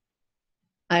then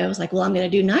I was like, well, I'm going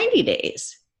to do 90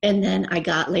 days. And then I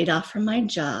got laid off from my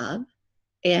job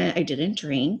and I didn't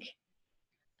drink.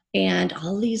 And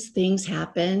all these things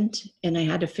happened and I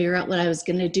had to figure out what I was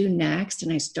going to do next.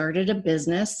 And I started a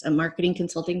business, a marketing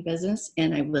consulting business,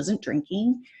 and I wasn't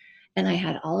drinking. And I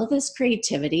had all of this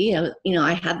creativity.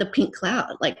 I had the pink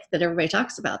cloud, like that everybody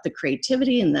talks about, the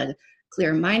creativity and the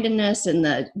clear-mindedness and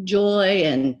the joy,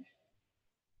 and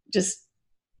just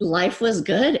life was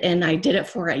good. And I did it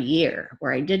for a year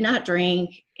where I did not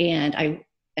drink. And I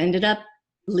ended up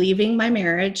leaving my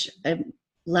marriage. I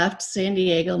left San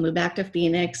Diego, moved back to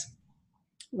Phoenix.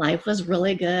 Life was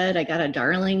really good. I got a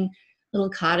darling little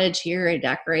cottage here. I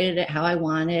decorated it how I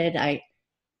wanted. I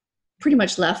pretty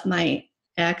much left my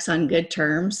ex on good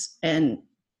terms, and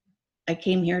I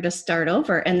came here to start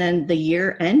over. And then the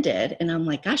year ended and I'm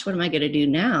like, gosh, what am I going to do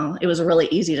now? It was really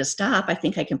easy to stop. I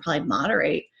think I can probably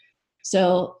moderate.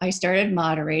 So I started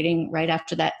moderating right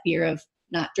after that year of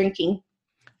not drinking.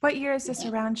 What year is this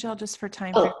around, Jill, just for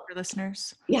time for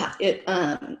listeners? Yeah, it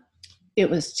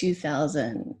was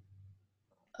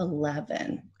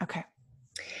 2011. Okay.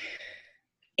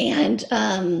 And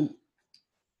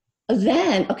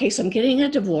then, so I'm getting a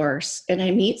divorce and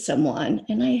I meet someone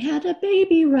and I had a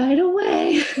baby right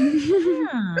away.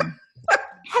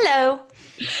 Hello.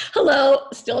 Hello,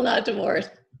 still not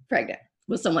divorced, pregnant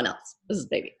with someone else. This is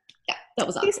baby. Yeah, that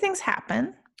was awesome. These things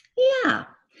happen. Yeah.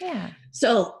 Yeah.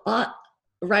 So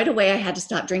right away I had to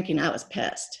stop drinking. I was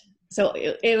pissed. So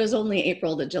it was only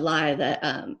April to July that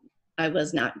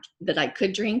I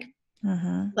could drink,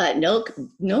 but no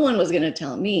one was going to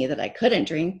tell me that I couldn't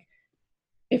drink.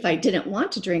 If I didn't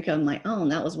want to drink on my own,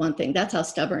 that was one thing. That's how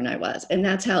stubborn I was. And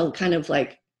that's how kind of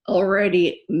like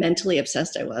already mentally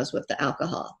obsessed I was with the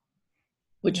alcohol,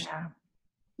 which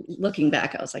looking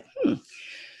back, I was like,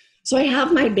 So I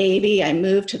have my baby. I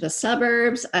moved to the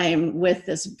suburbs. I'm with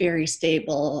this very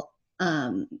stable,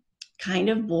 kind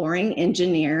of boring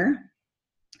engineer.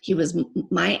 He was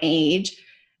my age.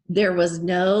 There was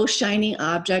no shiny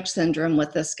object syndrome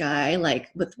with this guy, like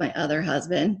with my other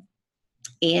husband.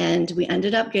 And we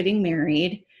ended up getting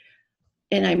married.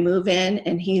 And I move in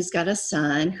and he's got a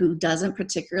son who doesn't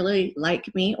particularly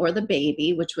like me or the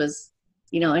baby, which was,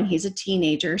 and he's a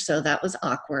teenager. So that was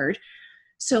awkward.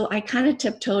 So I kind of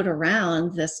tiptoed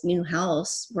around this new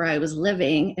house where I was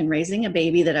living and raising a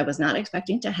baby that I was not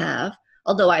expecting to have.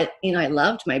 Although I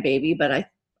loved my baby, but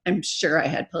I'm sure I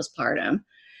had postpartum.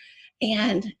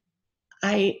 And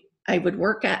I would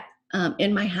work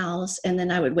in my house, and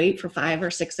then I would wait for 5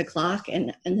 or 6 o'clock,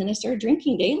 and then I started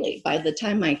drinking daily. By the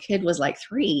time my kid was like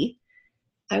 3,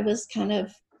 I was kind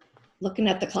of looking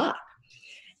at the clock.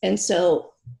 And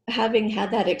so having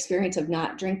had that experience of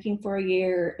not drinking for a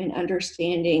year and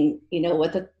understanding,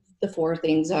 what the 4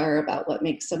 things are about what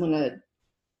makes someone an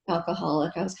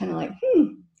alcoholic, I was kind of like,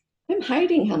 I'm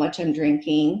hiding how much I'm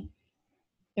drinking.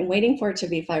 I'm waiting for it to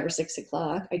be 5 or 6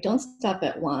 o'clock. I don't stop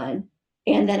at 1.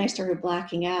 And then I started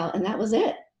blacking out, and that was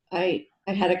it. I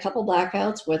had a couple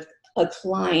blackouts with a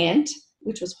client,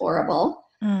 which was horrible.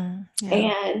 And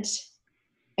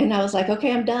I was like,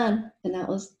 okay, I'm done. And that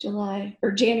was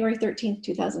January 13th,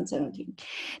 2017.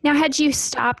 Now, had you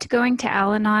stopped going to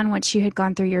Al-Anon once you had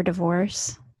gone through your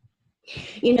divorce?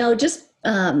 Just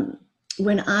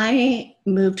when I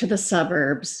moved to the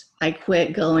suburbs, I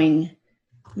quit going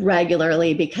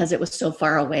regularly because it was so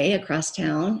far away across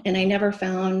town. And I never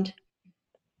found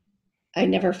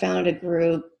a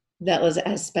group that was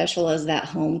as special as that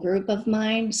home group of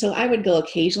mine. So I would go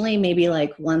occasionally, maybe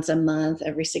like once a month,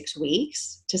 every 6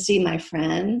 weeks, to see my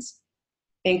friends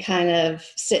and kind of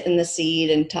sit in the seat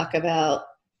and talk about,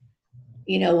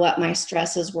 what my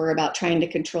stresses were about trying to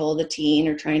control the teen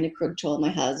or trying to control my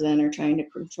husband or trying to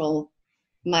control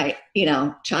my,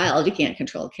 child. You can't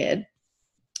control a kid.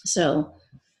 So,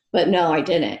 but no, I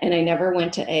didn't. And I never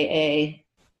went to AA.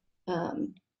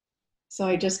 So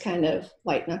I just kind of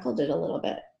white knuckled it a little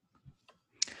bit.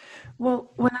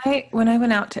 Well, when I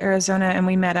went out to Arizona and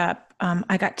we met up,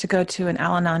 I got to go to an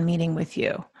Al-Anon meeting with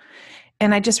you.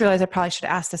 And I just realized I probably should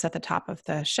ask this at the top of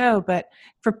the show, but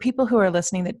for people who are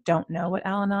listening that don't know what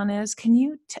Al-Anon is,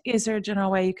 is there a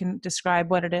general way you can describe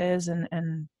what it is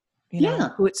and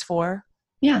who it's for?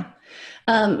 Yeah.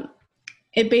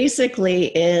 It basically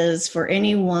is for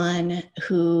anyone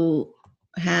who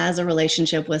has a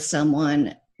relationship with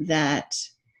someone that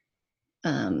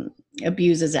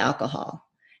abuses alcohol.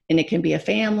 And it can be a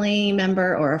family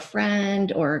member or a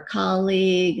friend or a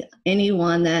colleague,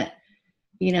 anyone that,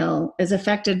 is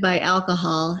affected by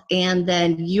alcohol. And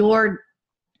then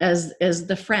as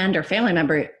the friend or family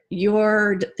member,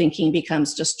 your thinking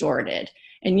becomes distorted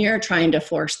and you're trying to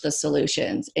force the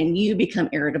solutions and you become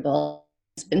irritable.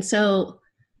 And so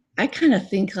I kind of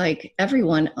think like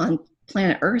everyone on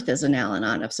planet Earth is an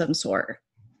Al-Anon of some sort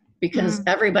because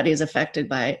everybody is affected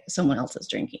by someone else's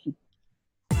drinking.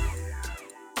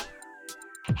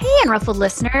 Hey, Unruffled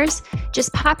listeners,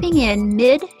 just popping in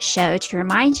mid-show to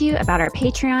remind you about our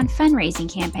Patreon fundraising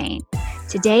campaign.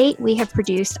 To date, we have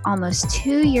produced almost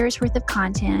 2 years worth of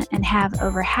content and have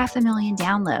over 500,000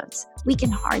 downloads. We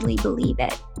can hardly believe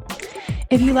it.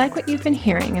 If you like what you've been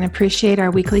hearing and appreciate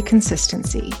our weekly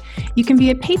consistency, you can be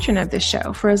a patron of this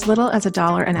show for as little as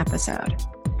 $1 an episode.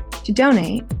 To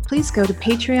donate, please go to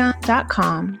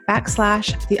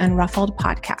patreon.com/The Unruffled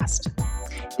Podcast.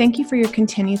 Thank you for your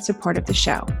continued support of the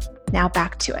show. Now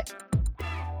back to it.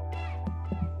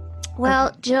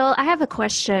 Well, Jill, I have a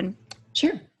question.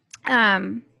 Sure.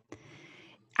 I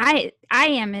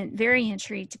am very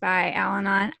intrigued by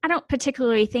Al-Anon. I don't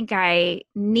particularly think I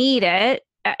need it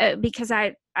because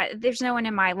I there's no one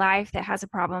in my life that has a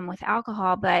problem with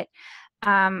alcohol, but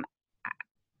I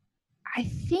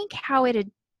think how it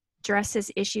addresses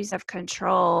issues of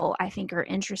control, I think, are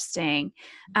interesting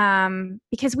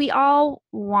because we all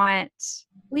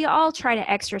try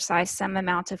to exercise some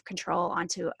amount of control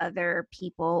onto other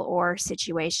people or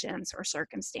situations or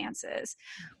circumstances.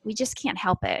 We just can't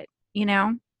help it,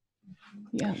 Yeah.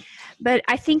 But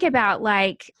I think about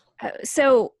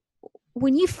so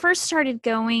when you first started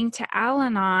going to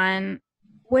Al-Anon,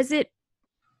 was it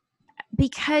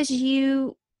because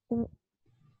you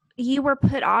were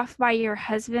put off by your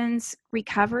husband's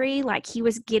recovery, like he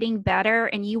was getting better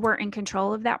and you weren't in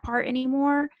control of that part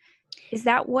anymore? Is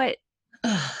that what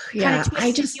kind of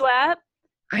twisted you up?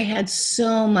 I had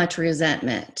so much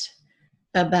resentment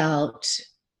about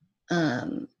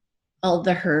all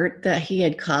the hurt that he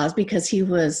had caused because he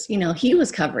was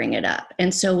covering it up.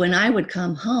 And so when I would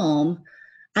come home,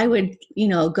 I would,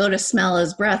 go to smell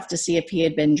his breath to see if he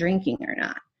had been drinking or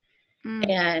not.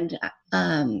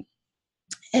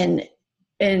 And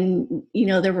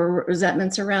there were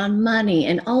resentments around money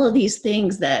and all of these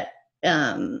things that,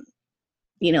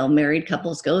 married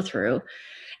couples go through.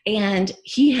 And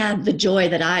he had the joy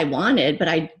that I wanted, but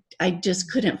I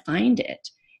just couldn't find it.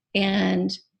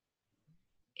 And,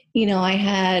 I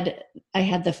had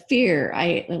the fear.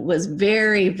 I was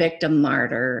very victim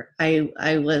martyr.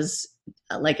 I was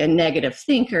like a negative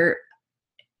thinker.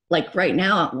 Like right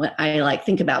now, I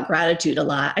think about gratitude a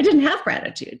lot. I didn't have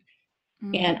gratitude.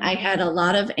 And I had a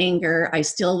lot of anger. I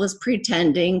still was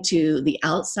pretending to the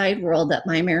outside world that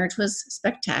my marriage was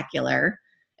spectacular.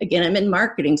 Again, I'm in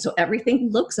marketing, so everything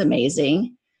looks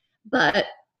amazing. But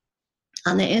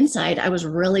on the inside, I was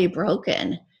really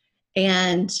broken.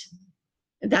 And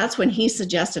that's when he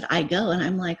suggested I go. And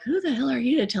I'm like, who the hell are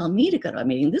you to tell me to go to a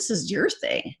meeting? This is your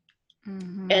thing.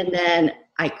 And then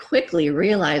I quickly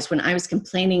realized when I was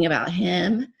complaining about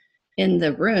him in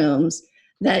the rooms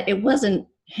that it wasn't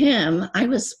him. I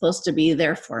was supposed to be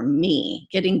there for me,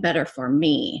 getting better for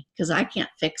me, because I can't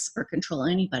fix or control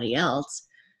anybody else.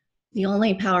 The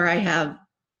only power I have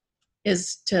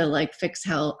is to fix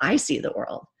how I see the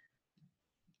world.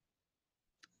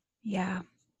 Yeah.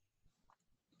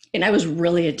 And I was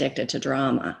really addicted to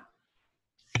drama.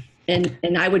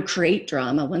 And I would create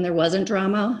drama when there wasn't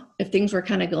drama. If things were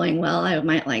kind of going well, I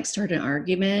might start an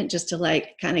argument just to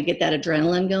kind of get that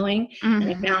adrenaline going. And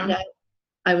I found out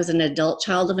I was an adult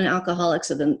child of an alcoholic.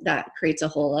 So then that creates a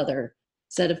whole other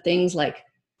set of things like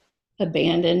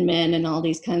abandonment and all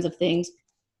these kinds of things.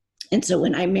 And so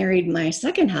when I married my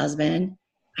second husband,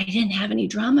 I didn't have any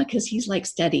drama because he's like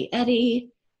steady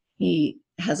Eddie. He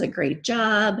has a great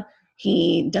job.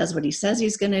 He does what he says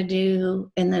he's going to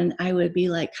do. And then I would be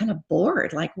kind of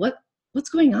bored. What what's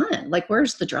going on? Like,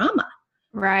 where's the drama?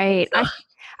 Right. So,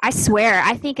 I swear,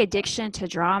 I think addiction to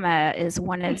drama is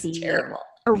one of it's the terrible.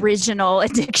 original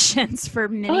addictions for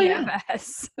many of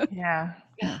us. Yeah,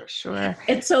 Yeah. for sure.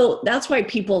 And so that's why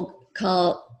people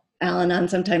call Al-Anon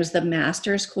sometimes the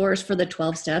master's course for the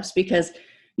 12 steps, because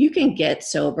you can get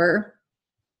sober,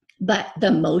 but the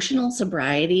emotional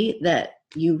sobriety that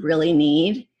you really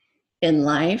need in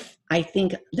life, I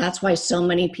think that's why so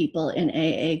many people in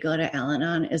AA go to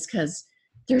Al-Anon, is because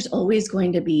there's always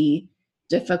going to be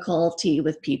difficulty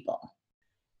with people.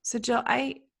 So Jill,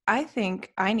 I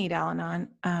think I need Al-Anon,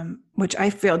 which I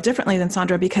feel differently than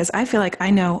Sandra, because I feel like I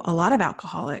know a lot of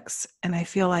alcoholics, and I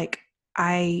feel like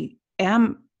I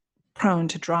am prone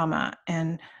to drama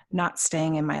and not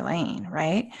staying in my lane,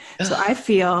 right? So I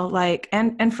feel like,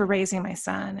 and for raising my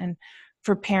son and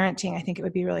for parenting, I think it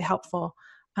would be really helpful.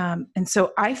 And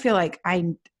so I feel like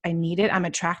I need it. I'm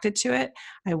attracted to it.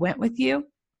 I went with you,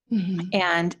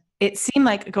 and it seemed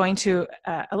like going to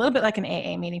a little bit like an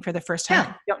AA meeting for the first time.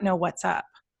 Yeah. You don't know what's up.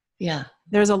 Yeah.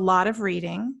 There's a lot of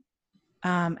reading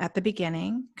at the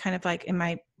beginning, kind of like in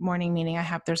my morning meeting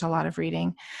there's a lot of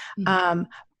reading.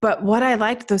 But what I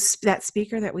liked, that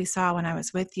speaker that we saw when I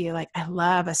was with you, like, I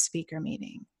love a speaker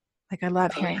meeting. Like, I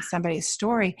love hearing somebody's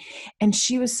story. And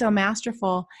she was so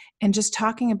masterful and just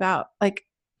talking about, like,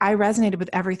 I resonated with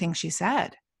everything she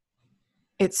said.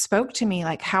 It spoke to me,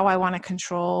 like, how I want to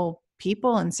control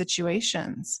people and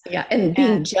situations. Yeah. And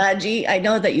being judgy. I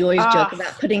know that you always joke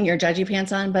about putting your judgy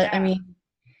pants on, but I mean,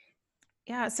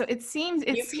 yeah. So it seems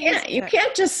you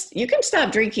can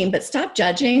stop drinking, but stop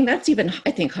judging. That's even,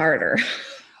 I think, harder.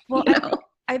 Well,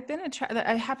 I've been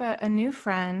I have a new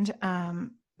friend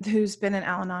who's been in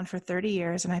Al-Anon for 30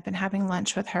 years, and I've been having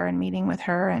lunch with her and meeting with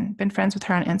her and been friends with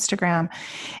her on Instagram.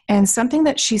 And something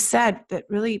that she said that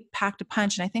really packed a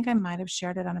punch, and I think I might have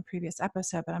shared it on a previous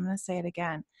episode, but I'm going to say it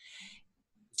again.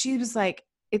 She was like,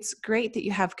 it's great that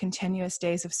you have continuous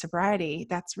days of sobriety.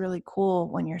 That's really cool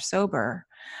when you're sober,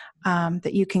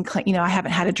 that you can, I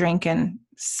haven't had a drink in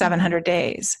 700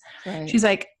 days. Right. She's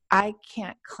like, I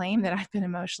can't claim that I've been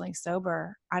emotionally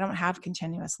sober. I don't have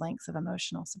continuous lengths of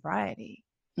emotional sobriety.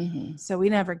 So we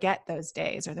never get those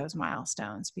days or those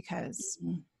milestones because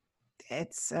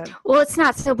it's it's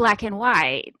not so black and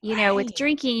white. With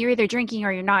drinking, you're either drinking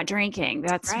or you're not drinking.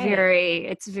 That's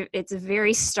it's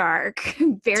very stark,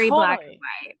 very black and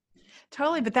white.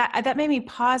 Totally. But that made me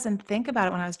pause and think about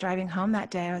it when I was driving home that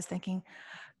day. I was thinking,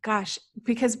 gosh,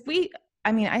 because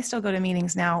I still go to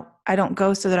meetings now. I don't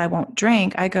go so that I won't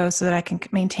drink. I go so that I can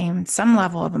maintain some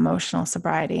level of emotional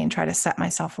sobriety and try to set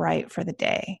myself right for the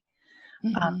day.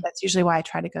 That's usually why I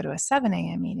try to go to a 7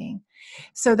 a.m. meeting.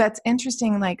 So that's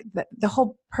interesting. Like the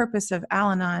whole purpose of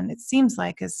Al-Anon, it seems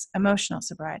like, is emotional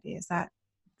sobriety. Is that?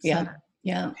 Yeah.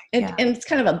 And it's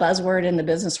kind of a buzzword in the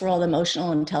business world,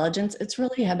 emotional intelligence. It's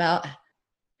really about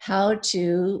how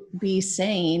to be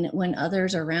sane when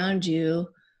others around you,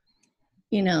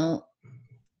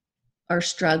 are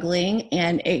struggling,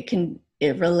 and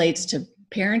it relates to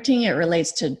parenting. It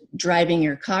relates to driving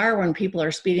your car when people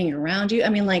are speeding around you. I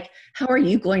mean, like, how are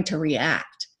you going to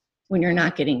react when you're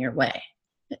not getting your way?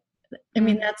 I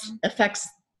mean, that affects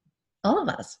all of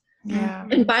us. Yeah.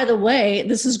 And by the way,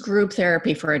 this is group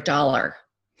therapy for $1,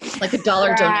 like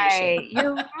 $1 donation.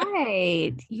 You're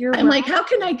right. I'm like, how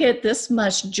can I get this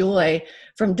much joy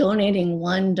from donating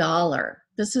 $1?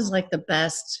 This is like the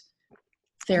best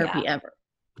therapy ever.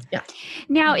 Yeah.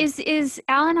 Now, is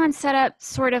Al-Anon set up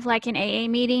sort of like an AA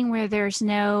meeting where there's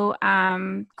no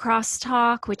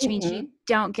crosstalk, which means you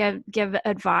don't give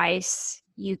advice,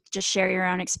 you just share your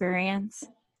own experience?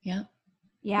 Yeah.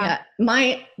 Yeah.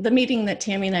 The meeting that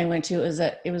Tammy and I went to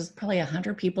it was probably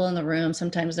 100 people in the room.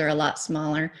 Sometimes they're a lot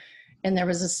smaller. And there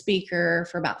was a speaker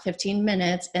for about 15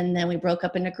 minutes. And then we broke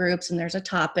up into groups, and there's a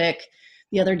topic.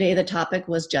 The other day, the topic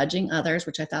was judging others,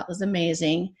 which I thought was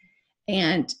amazing.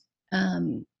 And,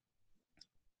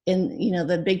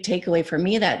 the big takeaway for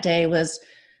me that day was,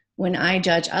 when I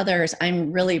judge others,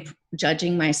 I'm really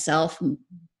judging myself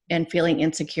and feeling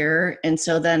insecure. And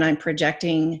so then I'm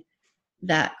projecting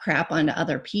that crap onto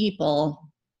other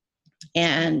people.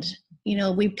 And,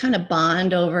 we kind of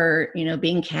bond over,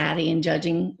 being catty and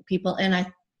judging people. And I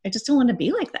just don't want to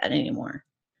be like that anymore.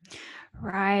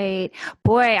 Right.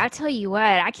 Boy, I tell you what,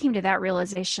 I came to that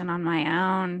realization on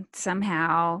my own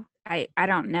somehow. I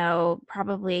don't know,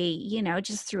 probably,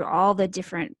 just through all the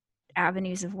different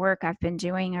avenues of work I've been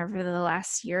doing over the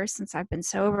last year since I've been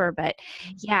sober. But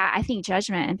yeah, I think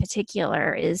judgment in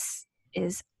particular is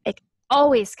it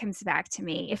always comes back to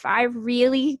me. If I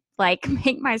really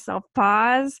make myself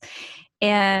pause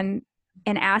and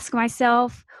and ask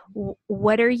myself,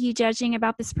 what are you judging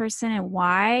about this person and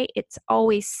why? It's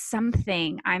always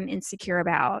something I'm insecure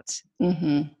about.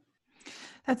 Mm-hmm.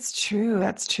 That's true.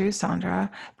 That's true,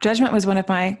 Sandra. Judgment was one of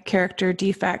my character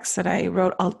defects that I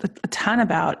wrote a ton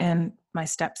about in my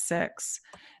step 6.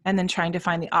 And then trying to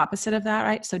find the opposite of that,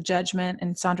 right? So judgment,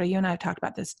 and Sandra, you and I have talked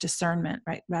about this discernment,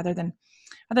 right? Rather than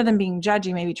being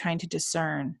judgy, maybe trying to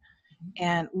discern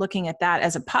and looking at that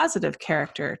as a positive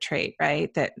character trait,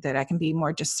 right? That I can be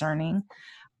more discerning.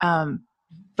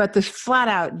 But the flat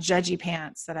out judgy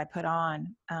pants that I put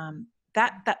on,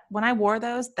 that when I wore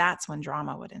those, that's when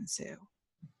drama would ensue.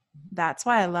 That's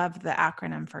why I love the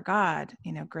acronym for God,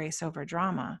 grace over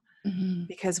drama. Mm-hmm.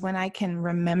 Because when I can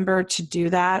remember to do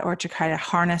that, or to kind of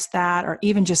harness that, or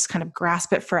even just kind of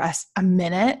grasp it for a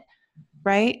minute,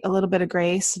 right? A little bit of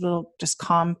grace, just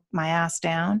calm my ass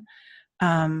down.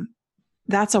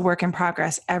 That's a work in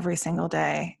progress every single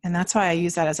day. And that's why I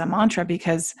use that as a mantra,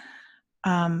 because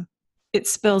it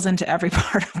spills into every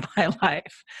part of my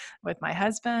life, with my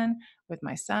husband, with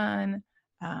my son,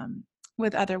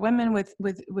 with other women,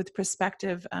 with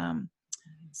prospective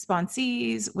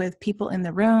sponsees, with people in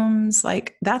the rooms.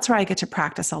 Like, that's where I get to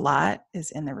practice a lot,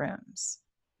 is in the rooms.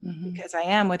 Mm-hmm. Because I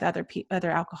am with other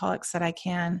alcoholics that I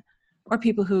can, or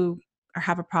people who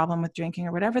have a problem with drinking,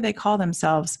 or whatever they call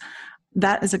themselves.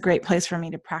 That is a great place for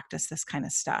me to practice this kind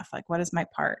of stuff. Like, what is my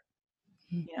part?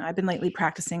 I've been lately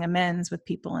practicing amends with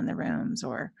people in the rooms,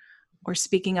 or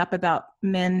speaking up about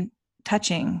men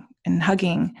touching and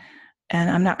hugging, and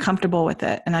I'm not comfortable with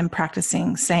it. And I'm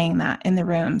practicing saying that in the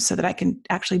room so that I can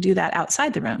actually do that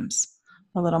outside the rooms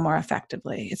a little more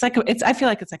effectively. I feel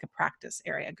like it's like a practice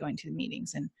area, going to the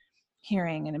meetings and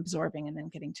hearing and absorbing, and then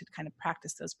getting to kind of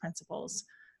practice those principles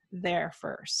there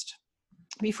first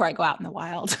before I go out in the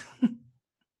wild.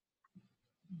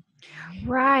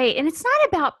 Right. And it's not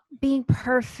about being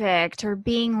perfect or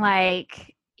being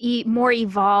like more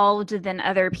evolved than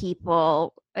other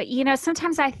people.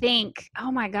 Sometimes I think,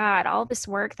 oh my God, all this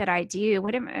work that I do,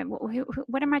 what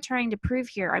am I trying to prove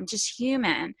here? I'm just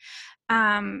human.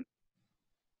 But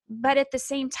at the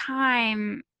same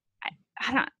time,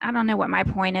 I don't know what my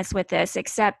point is with this,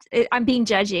 except I'm being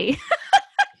judgy.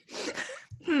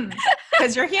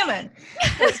 Because you're human.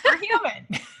 Because we're human.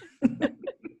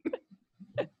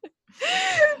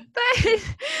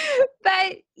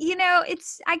 but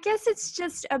I guess it's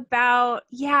just about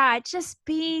just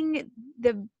being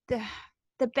the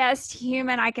best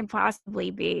human I can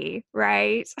possibly be,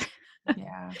 right?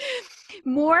 Yeah.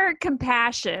 More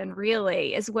compassion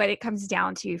really is what it comes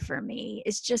down to for me.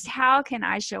 It's just, how can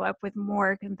I show up with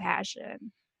more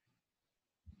compassion?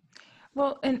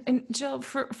 Well, and Jill,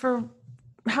 for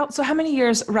how many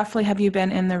years roughly have you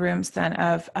been in the rooms then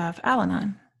of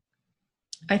Al-Anon?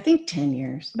 I think 10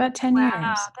 years. About 10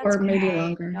 years. Or maybe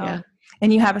longer, yeah.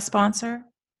 And you have a sponsor?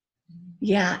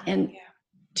 Yeah, and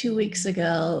 2 weeks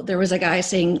ago, there was a guy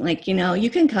saying, like, you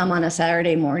can come on a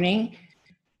Saturday morning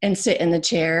and sit in the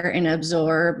chair and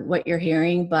absorb what you're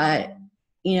hearing, but,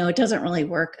 it doesn't really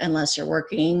work unless you're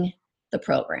working the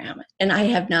program. And I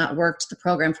have not worked the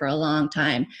program for a long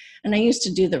time. And I used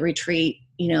to do the retreat,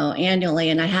 annually,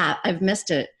 and I've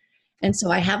missed it. And so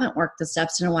I haven't worked the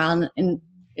steps in a while. And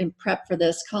in prep for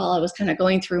this call, I was kind of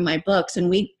going through my books,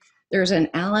 and there's an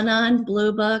Al-Anon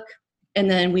blue book, and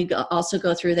then we also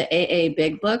go through the AA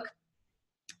big book.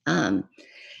 And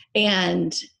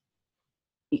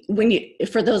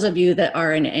for those of you that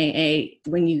are in AA,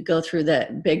 when you go through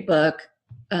the big book,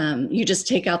 you just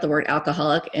take out the word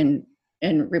alcoholic and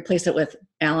replace it with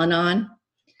Al-Anon.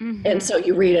 Mm-hmm. And so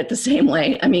you read it the same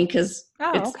way. I mean, because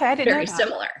it's very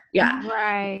similar. Yeah.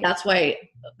 Right. That's why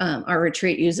our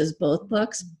retreat uses both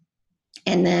books.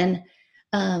 And then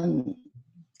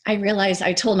I realized,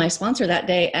 I told my sponsor that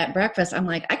day at breakfast, I'm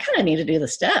like, I kind of need to do the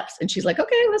steps. And she's like,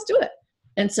 okay, let's do it.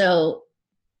 And so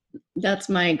that's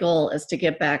my goal, is to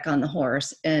get back on the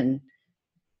horse and,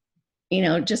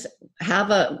 just have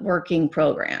a working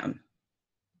program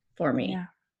for me. Yeah.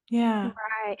 Yeah.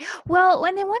 Right. Well,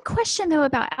 and then one question though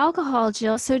about alcohol,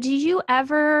 Jill. So did you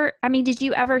ever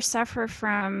suffer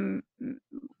from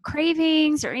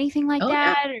cravings or anything like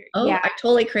that? Yeah. I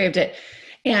totally craved it.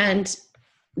 And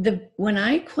when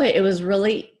I quit, it was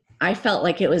really, I felt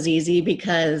like it was easy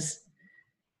because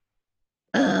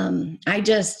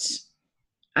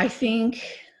I think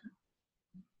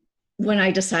when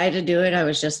I decided to do it, I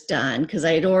was just done, because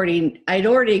I'd already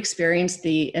experienced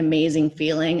the amazing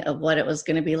feeling of what it was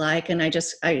going to be like. And I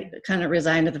kind of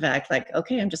resigned to the fact, like,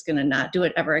 okay, I'm just going to not do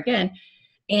it ever again.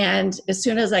 And as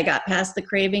soon as I got past the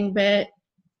craving bit,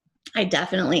 I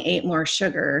definitely ate more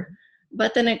sugar,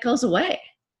 but then it goes away.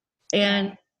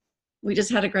 And we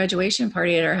just had a graduation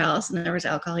party at our house and there was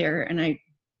alcohol here, and I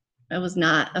was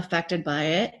not affected by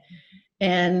it.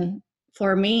 And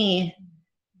for me,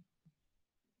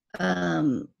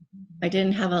 I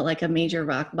didn't have a major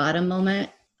rock bottom moment.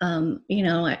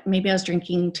 Maybe I was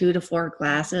drinking 2 to 4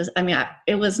 glasses. I mean,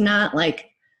 it was not like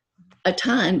a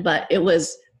ton, but it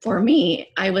was, for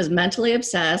me, I was mentally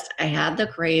obsessed. I had the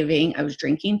craving. I was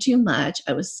drinking too much.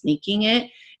 I was sneaking it.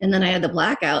 And then I had the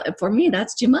blackout. And for me,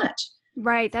 that's too much.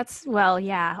 Right.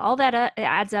 Yeah. All that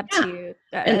adds up to.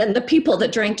 And then the people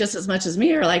that drank just as much as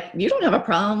me are like, you don't have a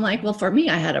problem. Like, well, for me,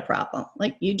 I had a problem.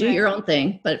 Like, you do your own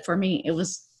thing. But for me,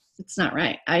 it's not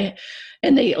right.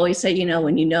 And they always say,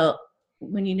 when you know,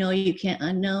 you can't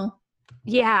unknow.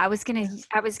 Yeah, I was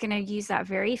gonna use that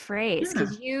very phrase,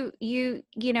 because you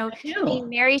being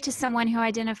married to someone who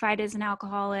identified as an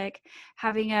alcoholic,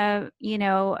 having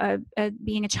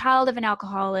being a child of an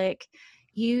alcoholic,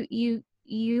 you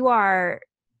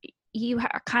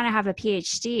kind of have a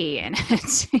PhD in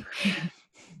it.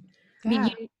 I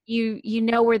mean, you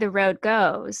know where the road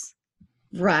goes.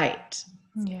 Right.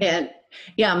 Yeah. And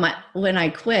when I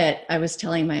quit, I was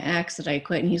telling my ex that I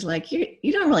quit, and he's like, you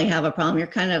don't really have a problem. You're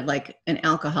kind of like an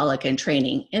alcoholic in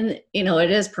training. And,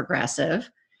 it is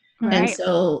progressive. Right. And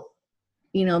so,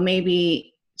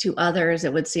 maybe to others,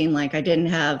 it would seem like I didn't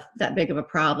have that big of a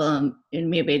problem, and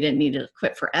maybe I didn't need to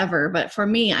quit forever. But for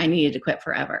me, I needed to quit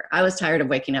forever. I was tired of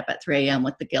waking up at 3 a.m.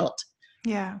 with the guilt.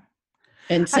 Yeah.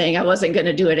 And saying I wasn't going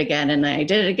to do it again. And I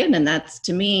did it again. And that's,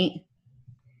 to me,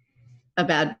 a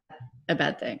bad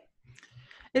thing.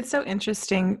 It's so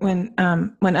interesting when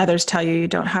others tell you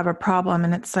don't have a problem,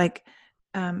 and it's like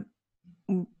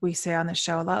we say on the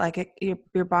show a lot, like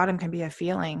your bottom can be a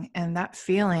feeling, and that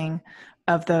feeling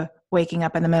of the waking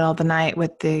up in the middle of the night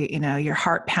with the your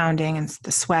heart pounding and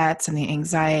the sweats and the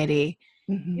anxiety,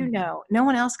 no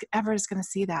one else ever is going to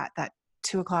see that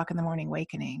 2 o'clock in the morning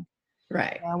awakening,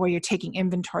 right? Where you're taking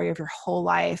inventory of your whole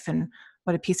life and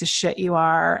what a piece of shit you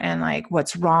are, and like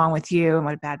what's wrong with you, and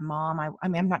what a bad mom. I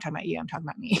mean, I'm not talking about you, I'm talking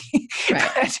about me.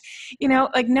 Right.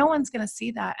 But, like no one's going to see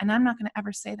that. And I'm not going to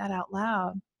ever say that out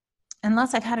loud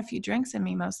unless I've had a few drinks in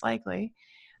me, most likely.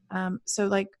 So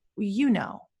like, you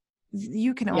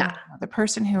can only know. The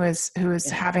person who is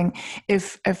having,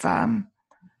 if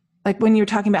like when you're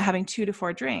talking about having 2 to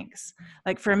 4 drinks,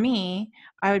 like for me,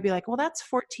 I would be like, well, that's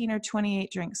 14 or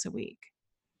 28 drinks a week.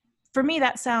 For me,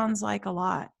 that sounds like a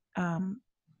lot.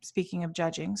 Speaking of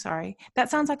judging, sorry, that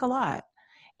sounds like a lot.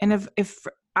 And if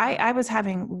I was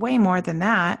having way more than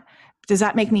that, does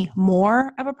that make me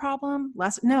more of a problem?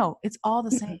 Less? No, it's all the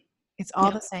same. It's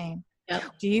all the same. Yep.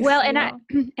 Do you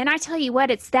and I tell you what,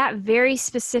 it's that very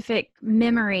specific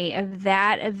memory of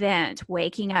that event,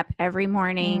 waking up every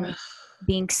morning,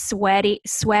 being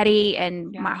sweaty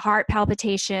and my heart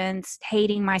palpitations,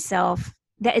 hating myself.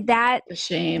 That the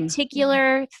shame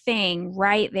particular thing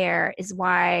right there is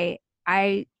why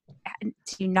I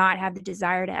do not have the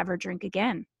desire to ever drink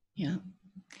again. Yeah.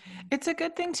 It's a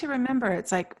good thing to remember.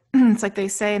 It's like they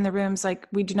say in the rooms, like,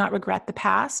 we do not regret the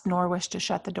past nor wish to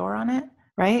shut the door on it.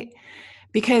 Right.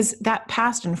 Because that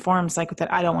past informs like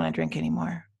that I don't want to drink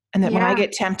anymore. And that when I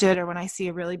get tempted, or when I see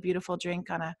a really beautiful drink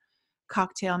on a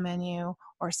cocktail menu,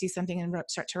 or see something and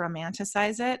start to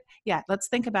romanticize it. Yeah. Let's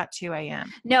think about 2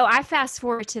 a.m. No, I fast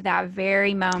forward to that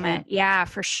very moment. Yeah,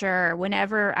 for sure.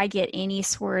 Whenever I get any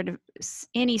sort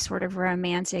of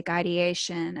romantic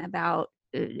ideation about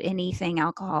anything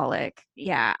alcoholic,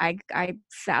 I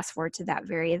fast forward to that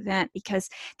very event, because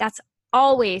that's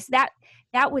always that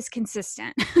was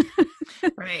consistent.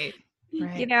 Right.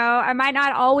 I might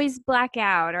not always black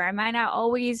out, or I might not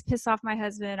always piss off my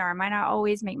husband, or I might not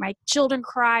always make my children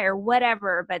cry, or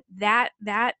whatever. But that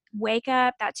wake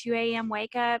up, that 2 a.m.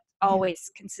 wake up,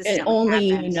 always consistent. And only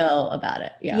happened. About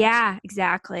it. Yeah. Yeah,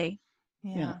 exactly.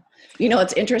 Yeah.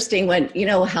 It's interesting when,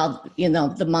 how,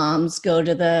 the moms go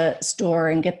to the store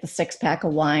and get the 6-pack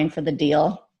of wine for the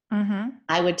deal. Mm-hmm.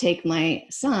 I would take my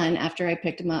son after I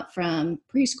picked him up from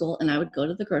preschool, and I would go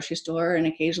to the grocery store and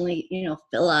occasionally,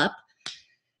 fill up.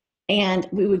 And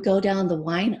we would go down the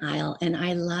wine aisle, and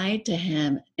I lied to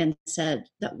him and said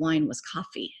that wine was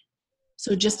coffee.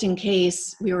 So just in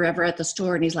case we were ever at the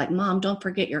store and he's like, Mom, don't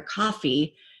forget your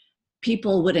coffee,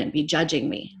 people wouldn't be judging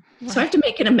me. Right. So I have to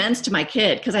make an amends to my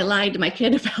kid, because I lied to my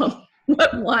kid about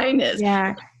what wine is.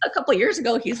 Yeah. A couple of years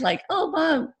ago, he's like, oh,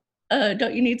 Mom,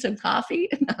 don't you need some coffee?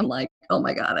 And I'm like, oh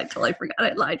my God, I totally forgot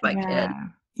I lied to my kid.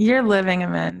 You're living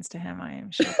amends to him, I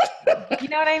am sure. You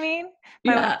know what I mean?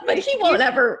 But he won't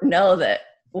ever know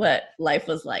what life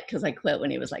was like, because I quit when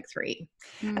he was like 3.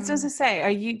 I was supposed to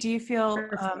say, do you feel,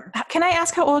 can I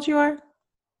ask how old you are?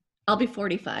 I'll be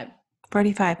 45.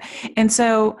 45. And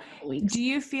so Weeks. do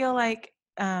you feel like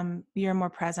you're a more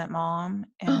present mom?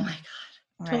 Oh my God,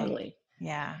 right. totally.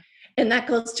 Yeah. And that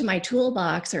goes to my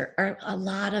toolbox, or a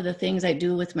lot of the things I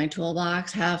do with my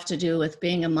toolbox have to do with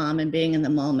being a mom and being in the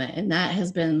moment. And that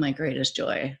has been my greatest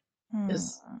joy,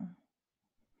 is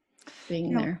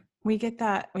being there. We get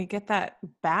that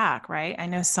back, right? I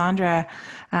know Sandra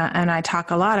and I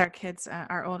talk a lot. Our kids,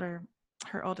 her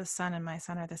oldest son and my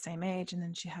son are the same age, and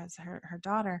then she has her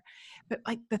daughter. But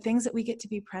like the things that we get to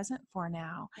be present for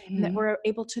now, and that we're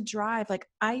able to drive. Like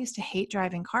I used to hate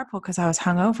driving carpool because I was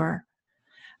hungover.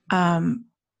 I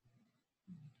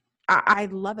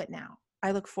love it now.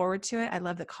 I look forward to it. I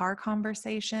love the car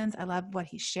conversations. I love what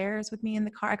he shares with me in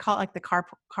the car. I call it like the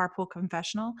carpool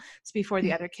confessional. It's before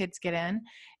the other kids get in,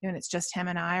 and it's just him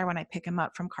and I, or when I pick him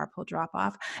up from carpool drop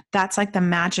off. That's like the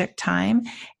magic time.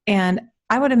 And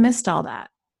I would have missed all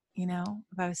that,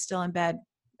 if I was still in bed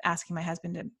asking my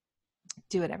husband to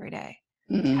do it every day.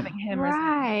 Having him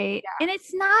right. And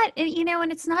it's not,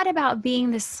 and it's not about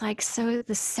being this like the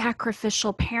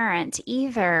sacrificial parent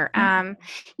either.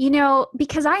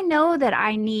 Because I know that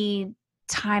I need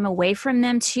time away from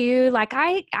them too. Like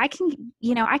I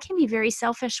can be very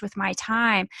selfish with my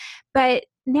time, but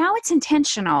now it's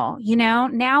intentional.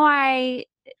 Now I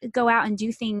go out and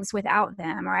do things without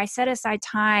them, or I set aside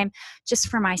time just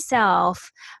for myself.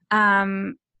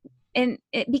 Because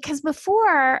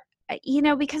before,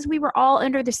 because we were all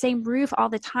under the same roof all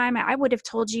the time, I would have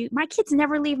told you, my kids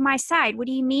never leave my side. What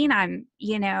do you mean I'm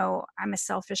a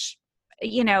selfish,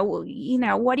 what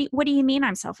do you mean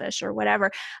I'm selfish or whatever?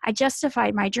 I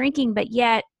justified my drinking, but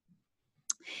yet,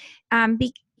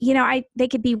 they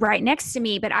could be right next to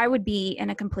me, but I would be in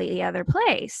a completely other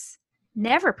place,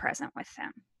 never present with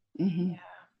them. Yeah.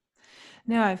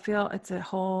 No, I feel it's a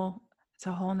whole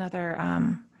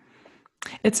nother,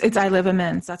 it's I live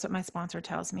amends. That's what my sponsor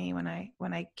tells me when I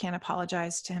can't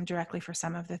apologize to him directly for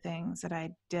some of the things that I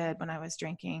did when I was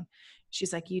drinking.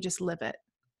 She's like, you just live it.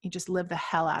 You just live the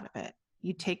hell out of it.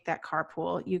 You take that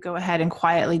carpool, you go ahead and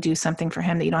quietly do something for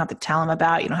him that you don't have to tell him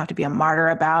about. You don't have to be a martyr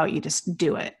about. You just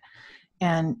do it,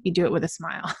 and you do it with a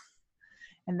smile.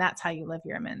 And that's how you live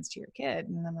your amends to your kid.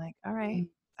 And I'm like, all right,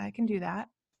 I can do that.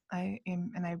 I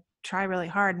try really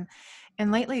hard.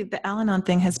 And lately the Al-Anon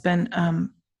thing has been,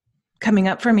 coming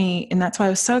up for me. And that's why I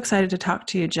was so excited to talk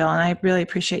to you, Jill. And I really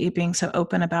appreciate you being so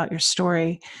open about your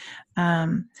story.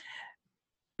 But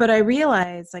I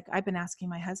realized, like, I've been asking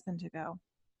my husband to go.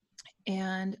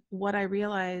 And what I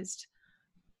realized,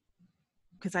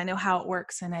 because I know how it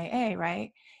works in AA,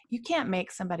 right? You can't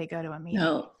make somebody go to a meeting.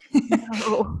 No.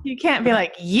 You can't be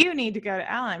like, you need to go to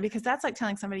Al-Anon, because that's like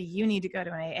telling somebody you need to go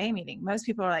to an AA meeting. Most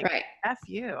people are like, right. F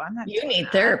you. I'm not. You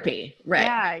need therapy. Right.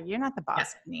 Yeah. You're not the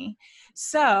boss of me.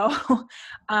 So,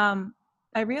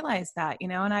 I realized that,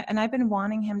 and I've been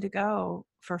wanting him to go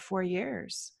for 4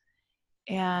 years.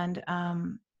 And,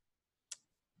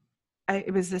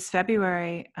 it was this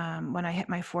February when I hit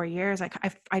my 4 years.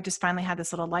 I just finally had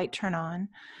this little light turn on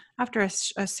after a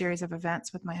series of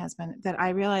events with my husband, that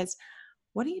I realized,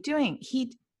 what are you doing?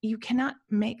 You cannot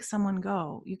make someone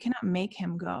go. You cannot make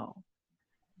him go.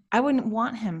 I wouldn't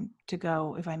want him to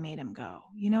go if I made him go.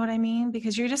 You know what I mean?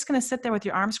 Because you're just going to sit there with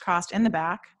your arms crossed in the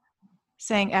back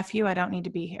saying, F you, I don't need to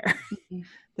be here.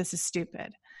 This is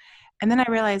stupid. And then I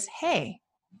realized, hey,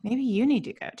 maybe you need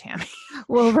to go, Tammy.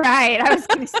 Well, right. I was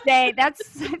going to say I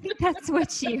think that's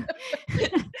what you.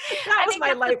 That was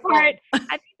my life part. I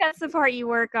think that's the part you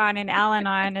work on in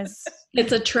Al-Anon is.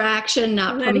 It's attraction,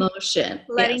 not promotion.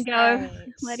 Letting go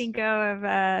of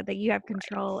that you have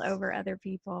control over other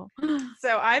people.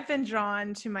 So I've been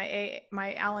drawn to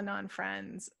my Al-Anon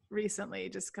friends recently,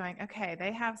 just going, okay,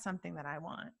 they have something that I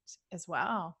want as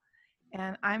well.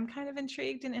 And I'm kind of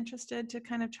intrigued and interested to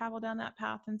kind of travel down that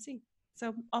path and see.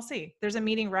 So I'll see. There's a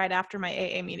meeting right after my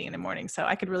AA meeting in the morning, so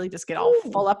I could really just get all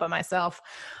full up on myself.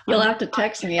 You'll have to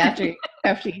text me after you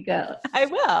go. I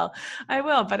will.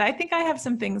 But I think I have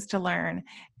some things to learn,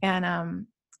 and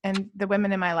the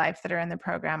women in my life that are in the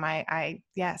program, I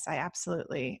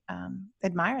absolutely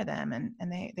admire them, and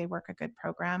they work a good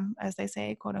program, as they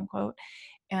say, quote unquote.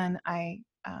 And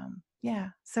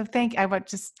so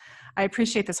I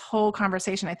appreciate this whole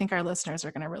conversation. I think our listeners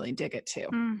are going to really dig it too.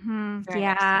 Mm-hmm.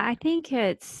 I think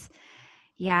it's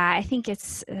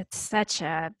such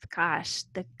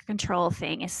the control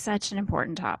thing is such an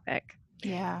important topic.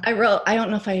 Yeah. I don't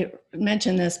know if I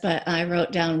mentioned this, but I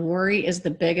wrote down, worry is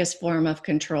the biggest form of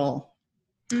control.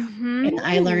 Mm-hmm. And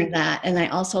I learned that. And I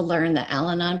also learned that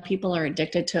Al-Anon people are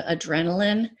addicted to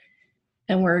adrenaline.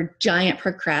 And we're giant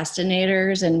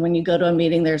procrastinators. And when you go to a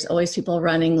meeting, there's always people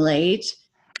running late.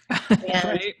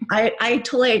 And Right. I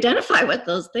totally identify with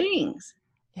those things.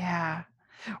 Yeah.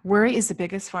 Worry is the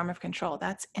biggest form of control.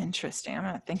 That's interesting. I'm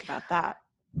going to think about that.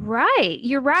 Right.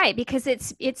 You're right, because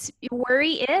it's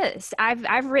worry is.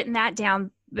 I've written that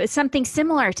down, something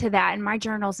similar to that in my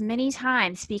journals many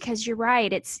times, because you're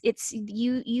right. It's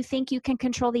you think you can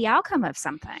control the outcome of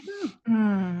something.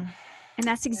 Mm. And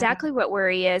that's exactly what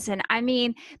worry is. And I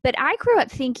mean, but I grew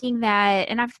up thinking that,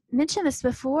 and I've mentioned this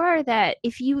before, that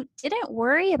if you didn't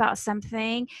worry about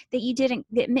something,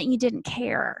 that meant you didn't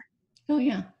care. Oh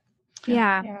yeah.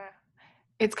 Yeah. Yeah.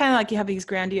 It's kind of like you have these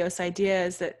grandiose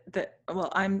ideas that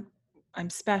well, I'm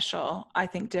special. I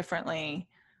think differently.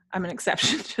 I'm an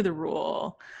exception to the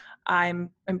rule. I'm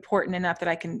important enough that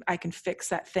I can fix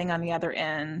that thing on the other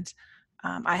end.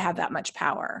 I have that much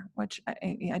power, which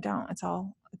I don't. It's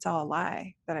all a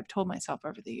lie that I've told myself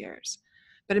over the years.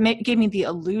 But it gave me the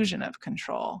illusion of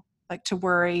control, like to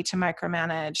worry, to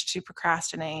micromanage, to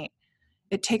procrastinate.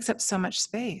 It takes up so much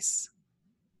space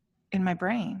in my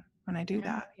brain when I do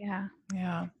that. Yeah.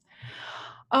 Yeah.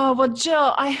 Oh, well,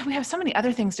 Jill, we have so many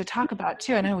other things to talk about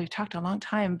too. I know we've talked a long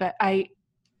time, but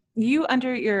you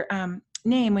under your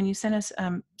name, when you sent us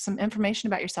some information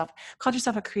about yourself, called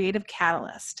yourself a creative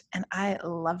catalyst. And I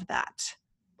love that.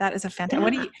 That is a fantastic. Yeah.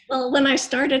 What do you? Well, when I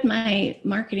started my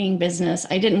marketing business,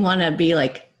 I didn't want to be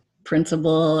like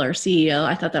principal or CEO.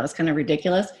 I thought that was kind of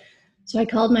ridiculous. So I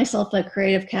called myself a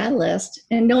creative catalyst.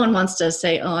 And no one wants to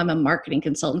say, oh, I'm a marketing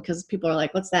consultant, because people are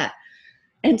like, what's that?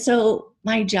 And so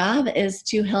my job is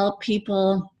to help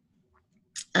people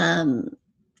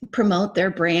promote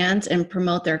their brands and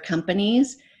promote their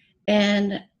companies.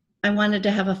 And I wanted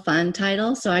to have a fun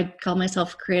title, so I call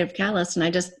myself Creative Catalyst, and I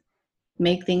just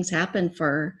make things happen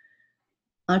for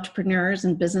entrepreneurs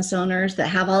and business owners that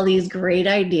have all these great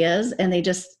ideas, and they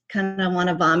just kind of want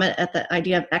to vomit at the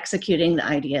idea of executing the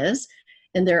ideas,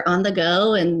 and they're on the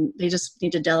go and they just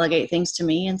need to delegate things to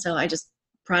me. And so I just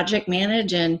project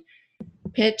manage and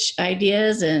pitch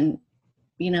ideas. And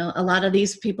a lot of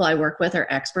these people I work with are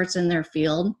experts in their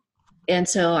field, and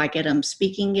so I get them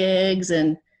speaking gigs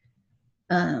and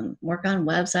work on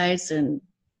websites and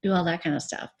do all that kind of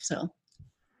stuff. So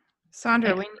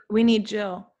Sandra, we need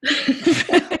Jill.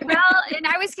 Well, and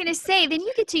I was going to say, then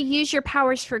you get to use your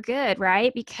powers for good,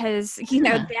 right? Because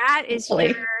that is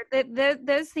Hopefully.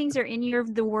 those things are in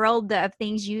the world of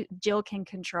things Jill can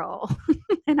control,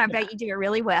 and I bet you do it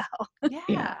really well.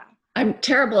 Yeah. I'm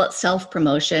terrible at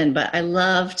self-promotion, but I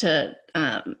love to,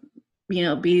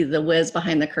 be the whiz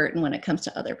behind the curtain when it comes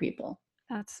to other people.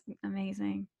 That's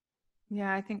amazing.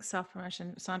 Yeah, I think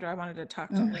self-promotion, Sandra, I wanted to talk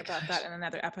to you about that in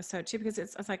another episode too, because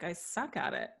it's like I suck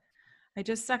at it. I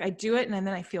just suck. I do it, and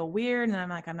then I feel weird, and I'm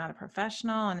like, I'm not a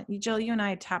professional. And Jill, you and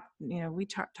I we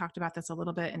talked about this a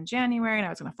little bit in January, and I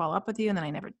was going to follow up with you, and then I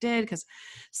never did because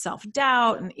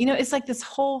self-doubt, and it's like this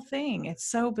whole thing. It's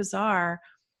so bizarre.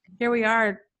 Here we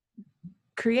are,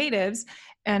 creatives,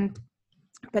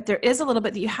 but there is a little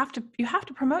bit that you have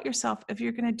to promote yourself if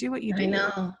you're going to do what you do. I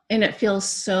know, and it feels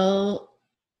so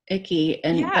icky,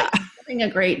 and but you're doing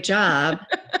a great job.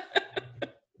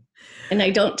 And I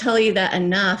don't tell you that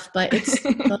enough, but it's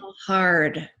so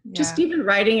hard. Yeah. Just even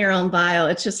writing your own bio.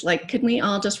 It's just like, can we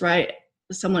all just write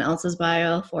someone else's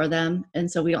bio for them?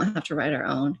 And so we don't have to write our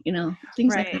own,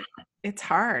 things like that. It's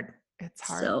hard. It's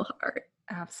hard. So hard.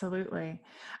 Absolutely.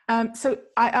 So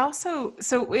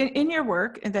in your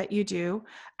work that you do,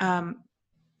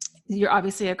 you're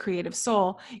obviously a creative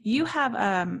soul. You have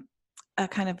a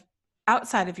kind of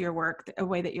outside of your work, a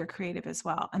way that you're creative as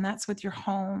well. And that's with your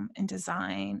home and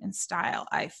design and style,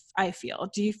 I feel.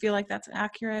 Do you feel like that's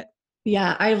accurate?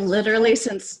 Yeah, I've literally,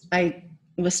 since I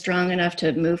was strong enough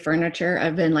to move furniture,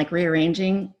 I've been like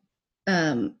rearranging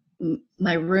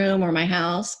my room or my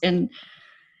house. And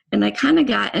I kind of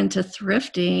got into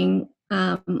thrifting,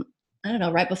 I don't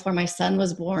know, right before my son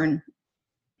was born.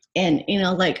 And,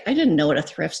 I didn't know what a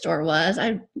thrift store was.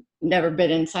 I've never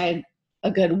been inside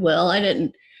a Goodwill. I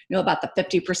didn't know about the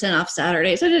 50% off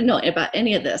Saturdays. I didn't know about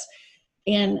any of this.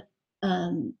 And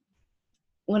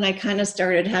when I kind of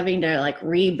started having to like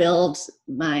rebuild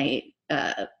my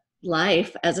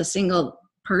life as a single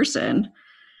person,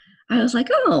 I was like,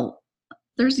 oh,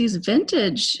 there's these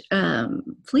vintage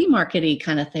flea market-y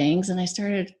kind of things. And I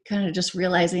started kind of just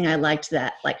realizing I liked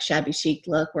that like shabby chic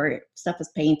look where stuff is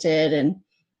painted and,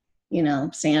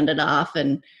 sanded off.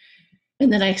 And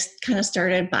then I kind of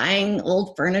started buying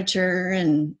old furniture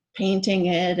and painting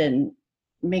it and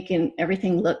making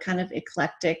everything look kind of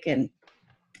eclectic. And,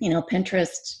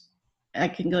 Pinterest, I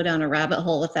can go down a rabbit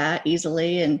hole with that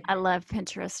easily. And I love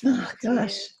Pinterest. Oh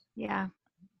gosh. Yeah.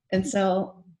 And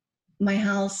so my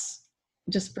house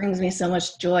just brings me so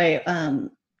much joy.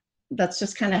 that's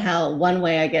just kind of how one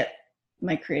way I get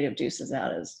my creative juices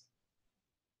out is,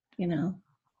 you know,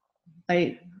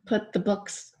 I put the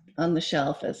books on the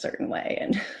shelf a certain way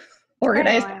and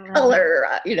organize the color,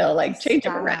 you know, like change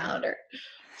them around. Or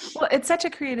well, it's such a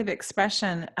creative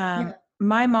expression.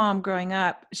 My mom growing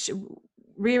up,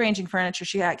 rearranging furniture,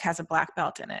 she has a black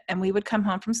belt in it. And we would come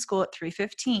home from school at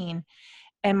 3:15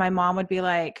 and my mom would be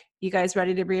like, you guys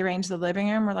ready to rearrange the living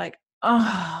room? We're like,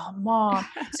 oh, Mom.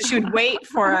 So she would wait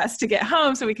for us to get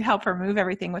home so we could help her move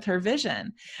everything with her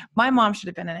vision. My mom should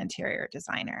have been an interior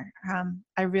designer.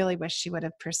 I really wish she would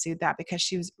have pursued that because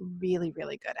she was really,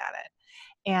 really good at it.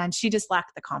 And she just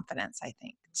lacked the confidence, I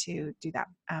think, to do that.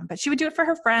 But she would do it for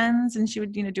her friends and she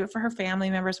would, you know, do it for her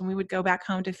family members. When we would go back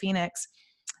home to Phoenix,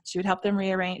 she would help them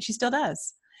rearrange. She still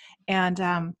does.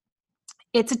 And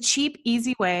it's a cheap,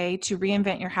 easy way to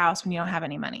reinvent your house when you don't have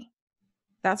any money.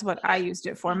 That's what I used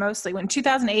it for mostly. When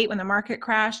 2008, when the market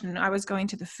crashed and I was going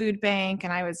to the food bank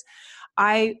and I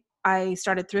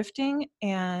started thrifting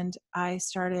and I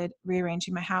started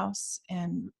rearranging my house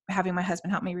and having my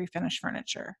husband help me refinish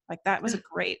furniture. Like that was a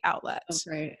great outlet. Oh,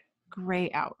 great.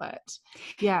 Great outlet.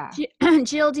 Yeah.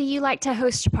 Jill, do you like to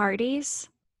host parties?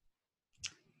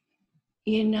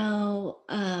 You know,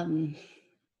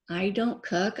 I don't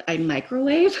cook. I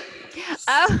microwave.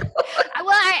 Oh, well,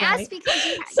 I asked because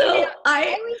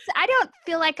I don't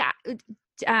feel like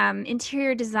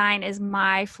interior design is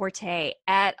my forte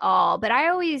at all. But I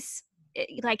always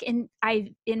like in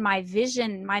my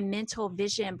vision, my mental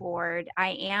vision board,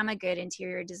 I am a good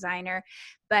interior designer.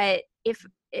 But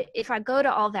if I go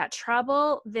to all that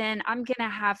trouble, then I'm gonna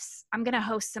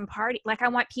host some party. Like I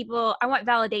want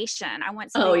validation. I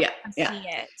want somebody to come see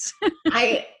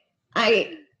it.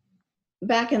 I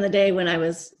back in the day when I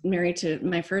was married to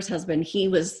my first husband, he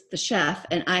was the chef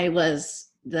and I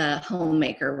was the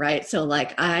homemaker, right? So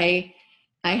like I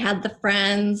had the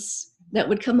friends that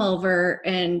would come over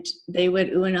and they would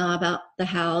ooh and ah about the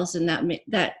house, and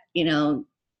that you know,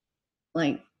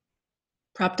 like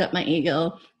propped up my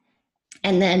ego.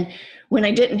 And then when I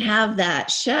didn't have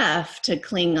that chef to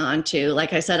cling on to,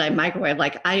 like I said, I microwave.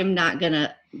 Like I am not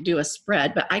gonna do a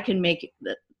spread, but I can make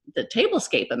the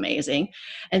tablescape amazing.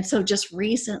 And so just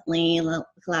recently, the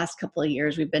last couple of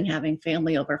years, we've been having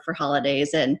family over for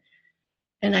holidays, and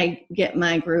I get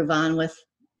my groove on with,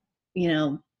 you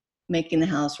know, making the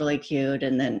house really cute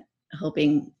and then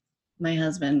hoping my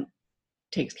husband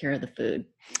takes care of the food.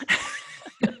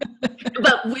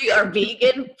 But we are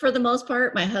vegan for the most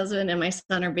part. My husband and my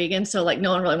son are vegan. So like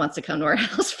no one really wants to come to our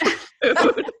house for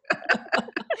food.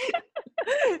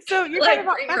 So you're like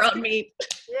bring your own meat.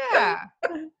 Yeah.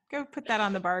 Go put that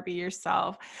on the Barbie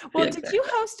yourself. Well, Yeah, did you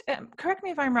host, correct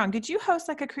me if I'm wrong, did you host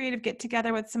like a creative get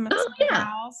together with some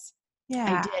gals?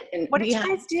 Yeah. I did. And what did you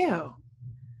guys do?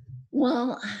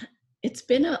 Well, it's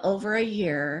been over a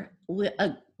year.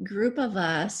 A group of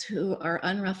us who are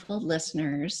unruffled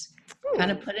listeners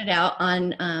kind of put it out on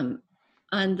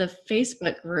the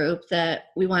Facebook group that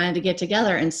we wanted to get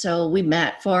together. And so we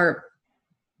met for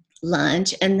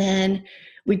lunch and then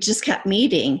we just kept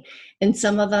meeting. And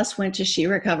some of us went to She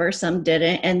Recover, some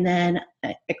didn't. And then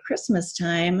at Christmas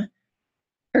time,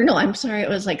 or no, I'm sorry, it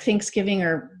was like Thanksgiving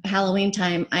or Halloween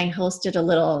time, I hosted a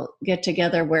little get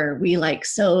together where we like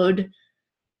sewed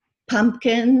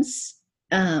pumpkins,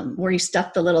 where you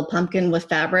stuffed the little pumpkin with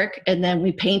fabric and then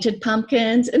we painted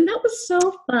pumpkins. And that was so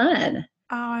fun.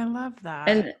 Oh, I love that.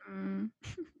 And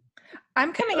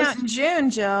I'm coming out in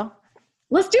June, Jill.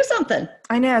 Let's do something.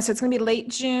 I know. So it's going to be late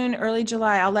June, early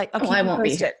July. I'll keep I won't be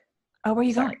posted. Oh, where are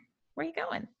you going? Where are you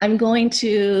going? I'm going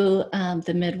to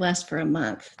the Midwest for a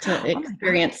month to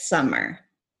experience summer.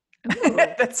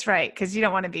 That's right. Because you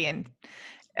don't want to be in.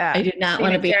 I do not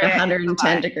want to be at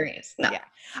 110 degrees. No. Yeah.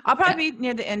 I'll probably be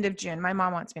near the end of June. My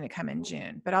mom wants me to come in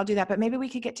June, but I'll do that. But maybe we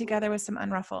could get together with some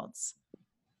unruffleds.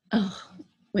 Oh,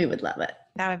 we would love it.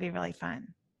 That would be really fun.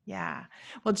 Yeah.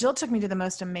 Well, Jill took me to the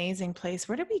most amazing place.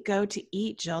 Where did we go to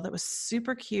eat, Jill? That was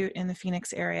super cute in the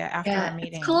Phoenix area after our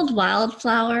meeting. It's called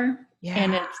Wildflower. Yeah.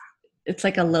 And it's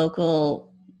like a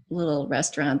local little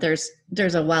restaurant. There's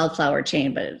a Wildflower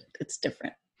chain, but it's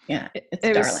different. Yeah. It's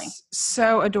darling. Was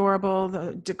so adorable.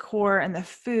 The decor and the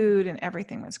food and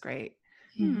everything was great.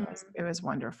 It was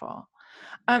wonderful.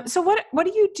 So what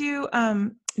do you do?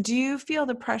 Do you feel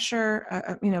the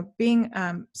pressure, being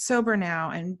sober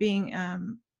now and being,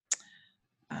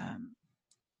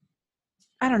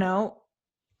 I don't know,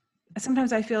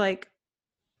 sometimes I feel like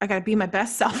I got to be my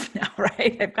best self now,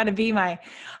 right? I've got to be my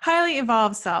highly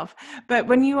evolved self. But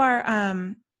when you are,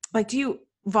 do you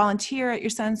volunteer at your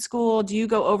son's school? Do you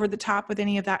go over the top with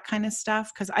any of that kind of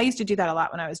stuff? Because I used to do that a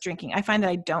lot when I was drinking. I find that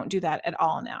I don't do that at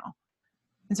all now.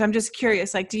 And so I'm just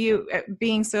curious, like, do you,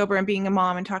 being sober and being a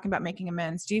mom and talking about making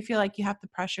amends, do you feel like you have the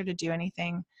pressure to do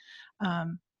anything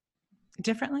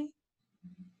differently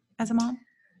as a mom?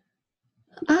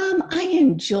 I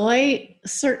enjoy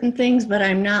certain things, but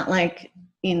I'm not like,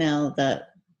 the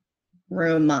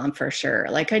room mom for sure.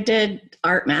 Like I did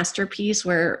art masterpiece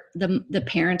where the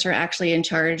parents are actually in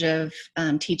charge of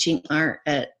teaching art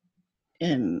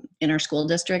in our school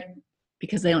district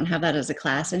because they don't have that as a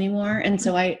class anymore. And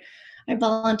so I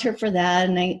volunteer for that,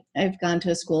 and I've gone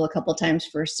to a school a couple times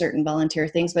for certain volunteer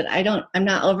things, but I'm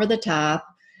not over the top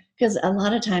because a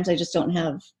lot of times I just don't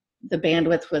have the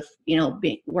bandwidth with,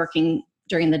 working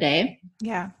during the day.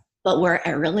 Yeah. But where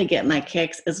I really get my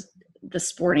kicks is the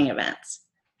sporting events.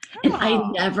 And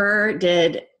I never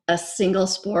did a single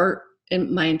sport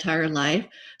in my entire life.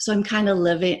 So I'm kind of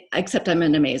living, except I'm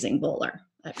an amazing bowler.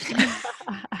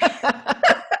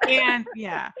 And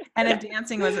if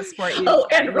dancing was a sport,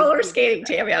 and roller skating,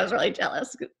 Tammy, I was really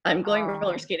jealous. I'm going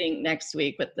roller skating next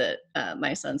week with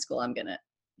my son's school. I'm gonna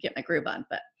get my groove on,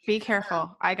 but be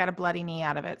careful. I got a bloody knee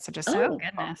out of it, so just goodness,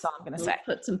 that's all I'm gonna say.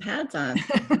 Put some pads on.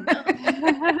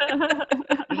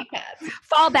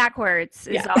 Fall backwards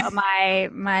is all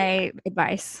my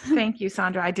advice. Thank you,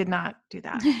 Sandra. I did not do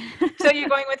that. So you're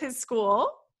going with his school?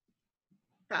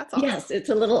 That's awesome. Yes, it's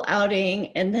a little outing.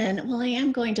 And then, I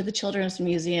am going to the Children's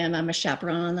Museum. I'm a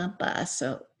chaperone on the bus.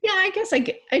 So yeah, I guess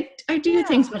I do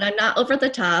things, but I'm not over the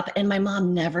top. And my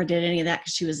mom never did any of that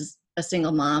because she was a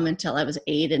single mom until I was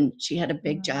 8 and she had a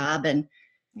big job. And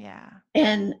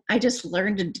I just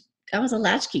learned I was a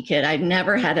latchkey kid. I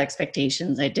never had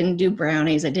expectations. I didn't do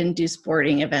brownies. I didn't do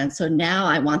sporting events. So now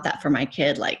I want that for my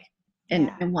kid. I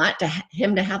want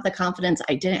him to have the confidence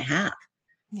I didn't have.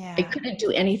 Yeah. I couldn't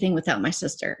do anything without my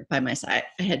sister by my side.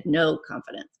 I had no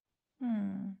confidence.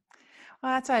 Well,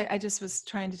 that's why I just was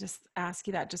trying to just ask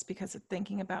you that, just because of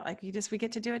thinking about we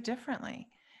get to do it differently.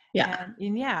 Yeah.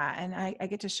 And I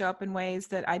get to show up in ways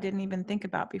that I didn't even think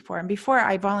about before. And before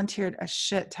I volunteered a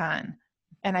shit ton,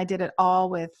 and I did it all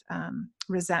with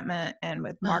resentment and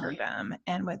with martyrdom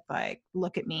and with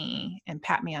look at me and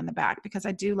pat me on the back, because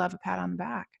I do love a pat on the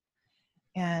back.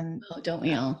 And don't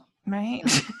we all? Right.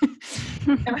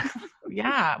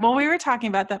 Yeah. Well, we were talking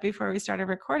about that before we started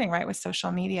recording, right? With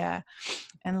social media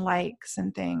and likes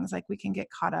and things, we can get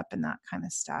caught up in that kind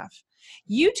of stuff.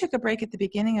 You took a break at the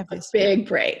beginning of this big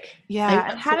break.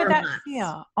 Yeah. And how did that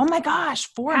feel? Oh my gosh.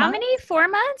 4 months. How many? 4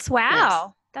 months?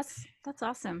 Wow. Yes. That's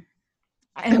awesome.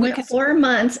 And I went 4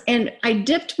 months, and I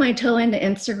dipped my toe into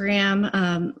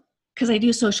Instagram because I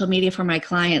do social media for my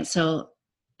clients. So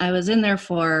I was in there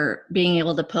for being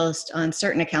able to post on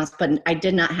certain accounts, but I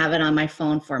did not have it on my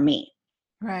phone for me.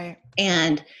 Right.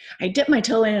 And I dipped my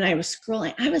toe in and I was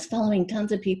scrolling. I was following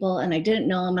tons of people and I didn't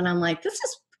know them. And I'm like, this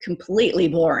is completely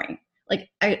boring.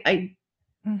 I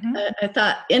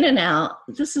thought, in and out,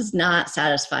 this is not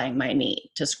satisfying my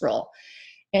need to scroll.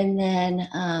 And then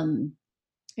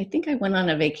I think I went on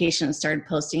a vacation and started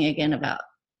posting again about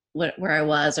where I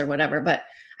was or whatever, but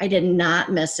I did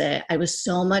not miss it. I was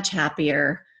so much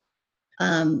happier.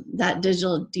 That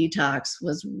digital detox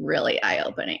was really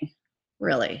eye-opening,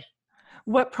 really.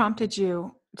 What prompted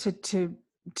you to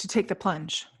take the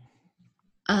plunge?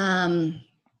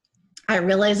 I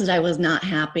realized that I was not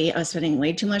happy. I was spending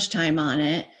way too much time on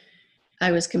it.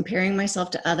 I was comparing myself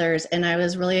to others, and I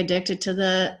was really addicted to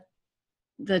the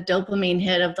dopamine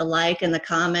hit of the like and the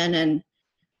comment, and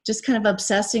just kind of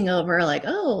obsessing over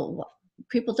oh,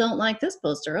 people don't like this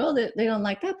poster. Oh, they don't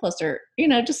like that poster.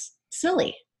 Just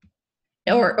silly.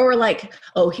 Or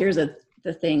oh, here's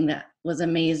the thing that was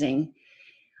amazing.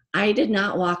 I did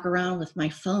not walk around with my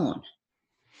phone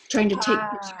trying to take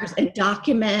pictures and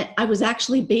document. I was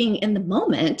actually being in the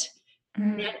moment.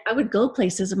 And I would go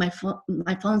places and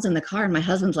my phone's in the car, and my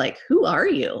husband's like, who are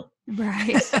you?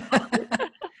 Right.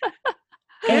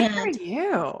 Good for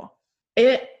you.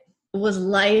 It was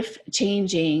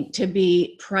life-changing to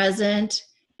be present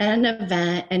at an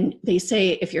event. And they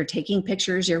say if you're taking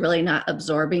pictures, you're really not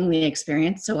absorbing the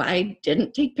experience. So I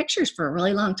didn't take pictures for a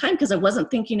really long time because I wasn't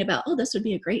thinking about, oh, this would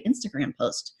be a great Instagram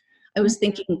post. I was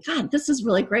thinking, God, this is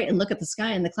really great. And look at the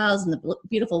sky and the clouds and the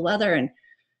beautiful weather and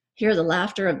hear the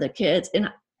laughter of the kids. And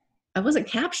I wasn't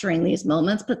capturing these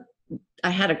moments, but I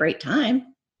had a great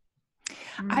time.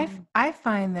 I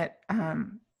find that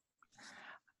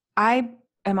I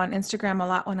am on Instagram a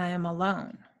lot when I am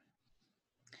alone.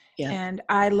 Yeah. And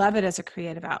I love it as a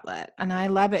creative outlet, and I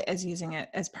love it as using it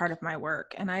as part of my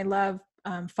work. And I love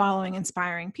following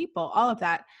inspiring people, all of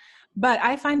that. But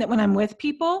I find that when I'm with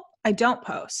people, I don't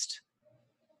post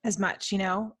as much,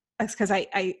 it's because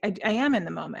I am in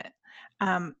the moment.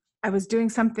 I was doing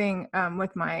something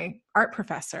with my art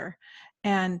professor,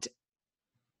 And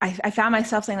I found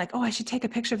myself saying like, oh, I should take a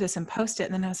picture of this and post it.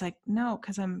 And then I was like, no,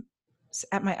 because I'm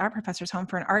at my art professor's home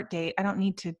for an art date. I don't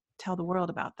need to tell the world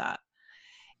about that,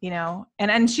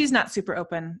 and she's not super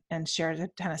open and shares a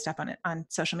ton of stuff on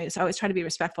social media. So I always try to be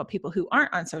respectful of people who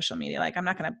aren't on social media. Like I'm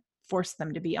not going to force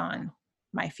them to be on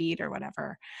my feed or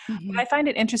whatever. Mm-hmm. But I find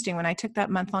it interesting when I took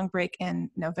that month-long break in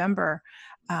November,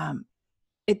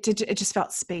 it just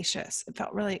felt spacious. It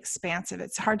felt really expansive.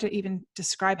 It's hard to even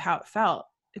describe how it felt.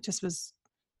 It just was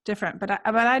different, but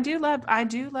I do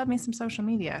love me some social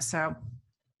media. So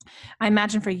I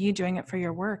imagine for you doing it for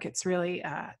your work, it's really,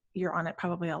 you're on it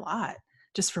probably a lot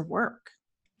just for work.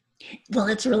 Well,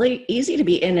 it's really easy to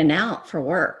be in and out for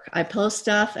work. I post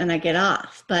stuff and I get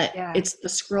off, but it's the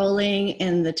scrolling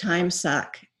and the time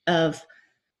suck of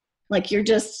like,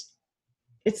 it's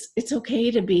okay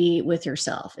to be with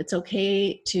yourself. It's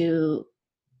okay to,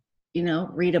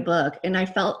 read a book. And I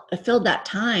filled that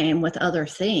time with other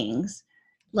things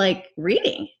like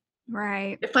reading.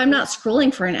 Right. If I'm not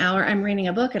scrolling for an hour, I'm reading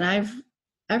a book, and I've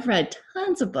read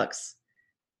tons of books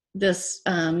this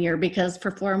year because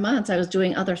for 4 months I was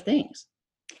doing other things.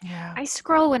 Yeah. I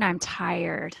scroll when I'm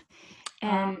tired,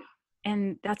 and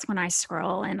that's when I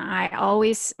scroll. And I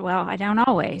don't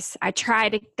always.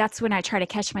 That's when I try to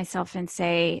catch myself and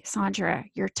say, Sandra,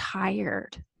 you're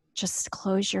tired. Just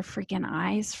close your freaking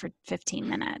eyes for 15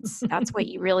 minutes. That's what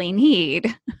you really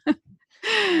need.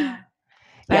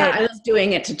 Yeah, I was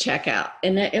doing it to check out,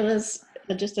 and it was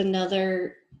just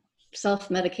another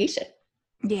self-medication.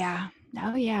 Yeah.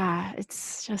 Oh yeah.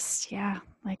 It's just,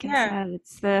 like I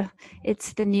said,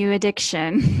 it's the new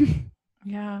addiction.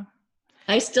 Yeah.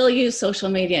 I still use social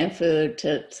media and food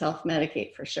to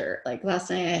self-medicate for sure. Like last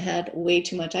night I had way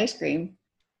too much ice cream,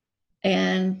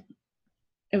 and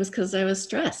it was because I was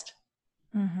stressed.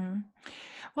 Mm-hmm.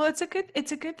 Well, it's a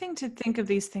good thing to think of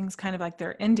these things kind of like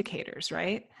they're indicators,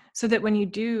 right? So that when you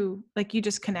do, like you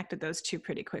just connected those two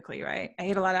pretty quickly, right? I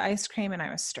ate a lot of ice cream and I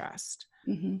was stressed.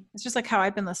 Mm-hmm. It's just like how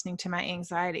I've been listening to my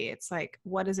anxiety. It's like,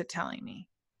 what is it telling me?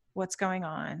 What's going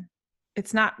on?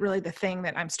 It's not really the thing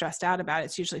that I'm stressed out about.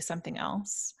 It's usually something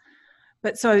else.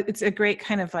 But so it's a great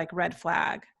kind of like red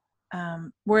flag.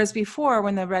 Whereas before,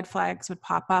 when the red flags would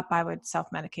pop up, I would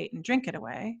self-medicate and drink it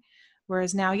away.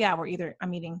 Whereas now,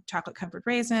 I'm eating chocolate covered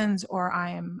raisins or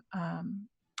I am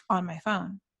on my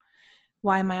phone.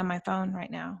 Why am I on my phone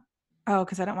right now? Oh,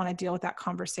 because I don't want to deal with that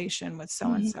conversation with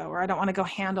so-and-so, or I don't want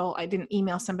to I didn't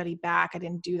email somebody back. I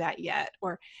didn't do that yet.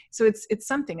 Or so it's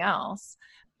something else.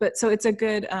 But so it's a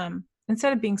good,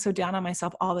 instead of being so down on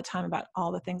myself all the time about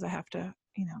all the things I have to,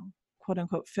 quote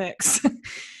unquote fix,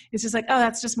 it's just like, oh,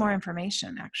 that's just more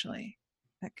information actually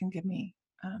that can give me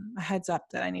a heads up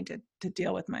that I need to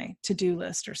deal with my to-do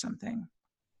list or something,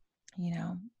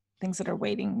 things that are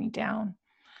weighting me down.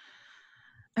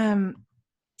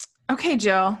 Okay,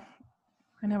 Jill,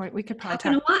 I know we could probably talk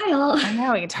in a while. I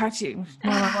know we can talk to you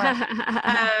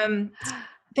more.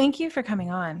 Thank you for coming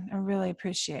on. I really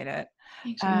appreciate it.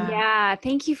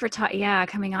 Thank you for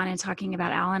coming on and talking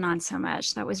about Al-Anon so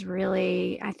much. That was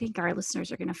really, I think our listeners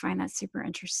are going to find that super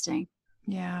interesting.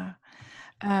 Yeah.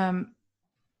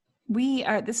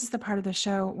 This is the part of the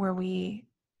show where we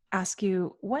ask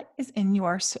you what is in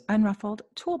your unruffled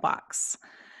toolbox,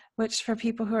 which for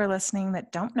people who are listening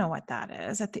that don't know what that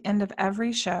is, at the end of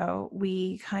every show,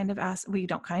 we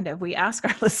ask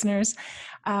our listeners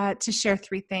to share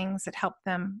 3 things that help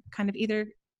them kind of either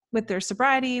with their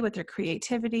sobriety, with their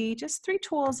creativity, just 3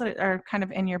 tools that are kind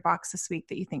of in your box this week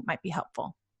that you think might be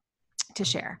helpful to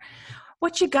share.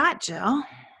 What you got, Jill?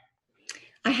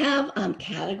 I have 3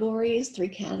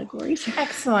 categories.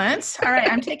 Excellent. All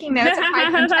right, I'm taking notes.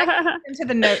 I'm checking into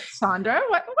the notes, Sandra.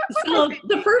 What so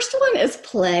the first one is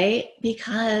play,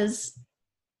 because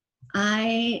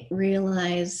I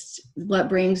realized what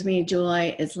brings me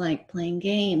joy is like playing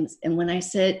games. And when I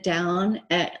sit down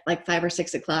at like 5 or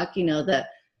 6 o'clock, the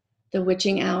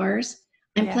witching hours,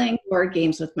 I'm playing board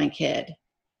games with my kid.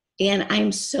 And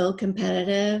I'm so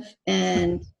competitive,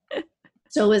 and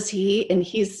so is he. And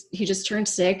he just turned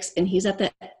 6, and he's at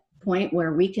that point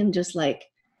where we can just like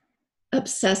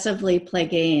obsessively play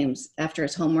games after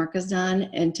his homework is done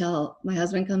until my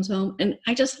husband comes home. And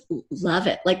I just love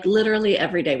it. Like literally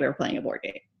every day we were playing a board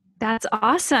game. That's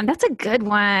awesome. That's a good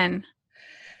one.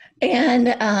 And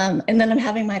then I'm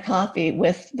having my coffee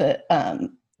with the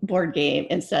board game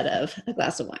instead of a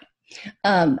glass of wine.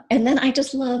 And then I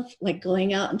just love like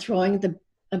going out and throwing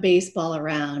a baseball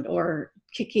around or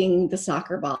kicking the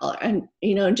soccer ball, and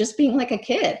just being like a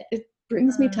kid. It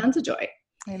brings me tons of joy.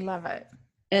 I love it.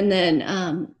 And then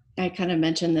I kind of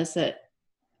mentioned this at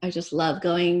I just love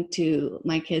going to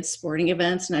my kids' sporting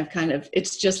events, and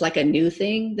it's just like a new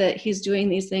thing that he's doing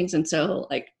these things. And so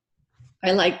like,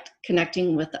 I liked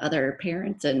connecting with the other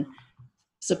parents and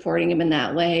supporting him in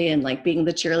that way, and like being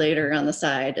the cheerleader on the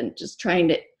side and just trying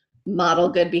to model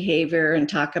good behavior and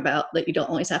talk about that you don't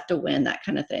always have to win, that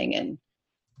kind of thing. And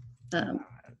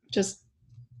just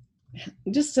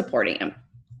supporting him.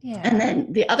 Yeah. And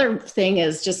then the other thing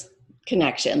is just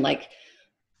connection. Like,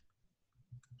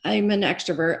 I'm an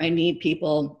extrovert. I need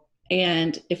people.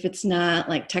 And if it's not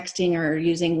like texting or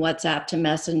using WhatsApp to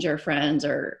messenger friends,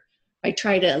 or I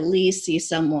try to at least see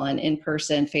someone in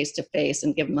person, face to face,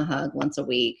 and give them a hug once a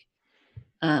week.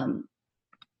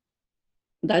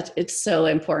 It's so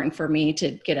important for me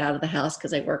to get out of the house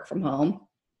because I work from home,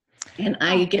 and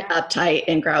I get uptight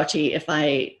and grouchy if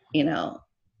I,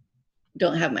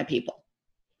 don't have my people.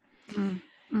 Mm-hmm.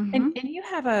 And you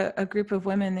have a group of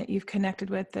women that you've connected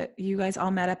with that you guys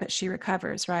all met up at She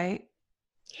Recovers, right?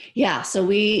 Yeah. So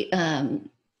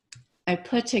I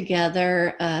put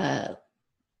together a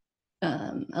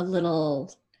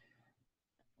little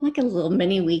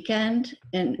mini weekend,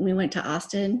 and we went to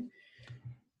Austin.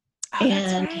 Oh,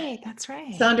 and that's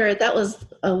right. Sandra, that was,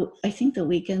 I think the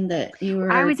weekend that you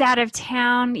were. I was out of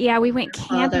town. Yeah, we went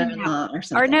camping. Or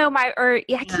something.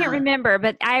 I can't remember,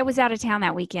 but I was out of town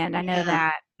that weekend. I know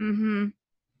that. Mm-hmm.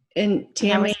 And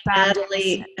Tammy and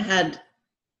Natalie had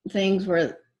things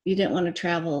where you didn't want to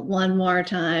travel one more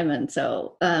time. And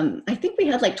so I think we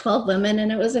had like 12 women,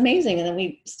 and it was amazing. And then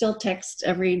we still text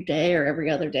every day or every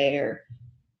other day,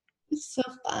 it's so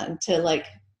fun to like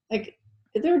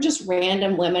they were just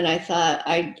random women I thought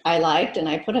I liked, and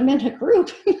I put them in a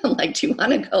group. I'm like, do you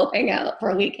want to go hang out for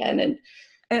a weekend? And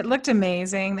it looked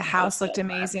amazing. The house looked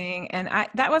amazing. And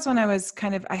that was when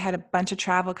I had a bunch of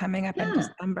travel coming up in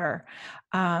December,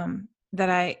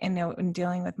 that in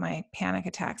dealing with my panic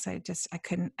attacks, I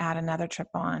couldn't add another trip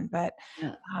on, but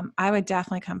I would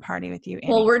definitely come party with you.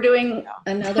 Well, we're doing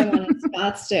another one in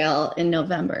Scottsdale in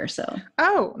November. So,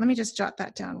 let me just jot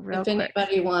that down real quick. If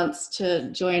anybody wants to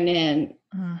join in,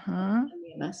 send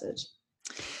me a message.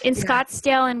 In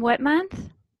Scottsdale in what month?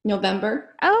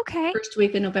 November. Oh, okay. First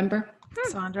week in November.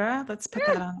 Sandra, let's put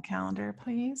that on the calendar,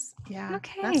 please. Yeah.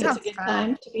 Okay. That's a good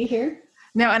time to be here.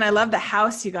 No, and I love the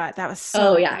house you got. That was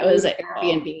so it was an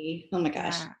Airbnb. Oh my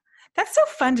gosh. Yeah. That's so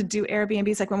fun to do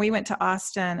Airbnbs. Like when we went to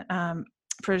Austin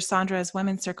for Sandra's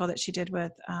women's circle that she did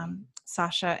with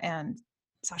Sasha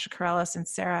Corellis and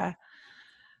Sarah.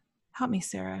 Help me,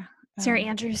 Sarah. Sarah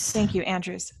Andrews. Thank you,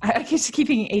 Andrews. I keep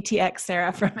keeping ATX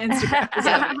Sarah from Instagram.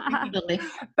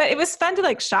 But it was fun to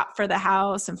like shop for the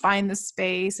house and find the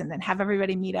space, and then have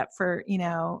everybody meet up for,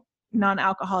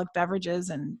 non-alcoholic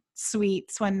beverages and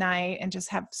sweets one night, and just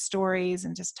have stories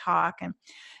and just talk. And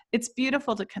it's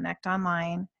beautiful to connect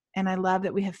online. And I love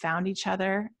that we have found each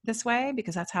other this way,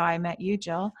 because that's how I met you,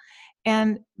 Jill.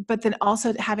 But then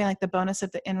also having like the bonus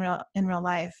of the in real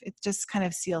life, it just kind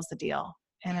of seals the deal.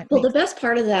 And the best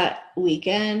part of that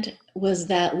weekend was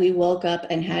that we woke up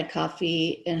and had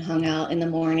coffee and hung out in the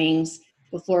mornings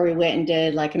before we went and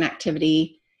did like an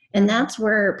activity. And that's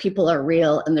where people are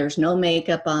real, and there's no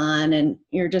makeup on, and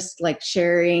you're just like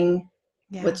sharing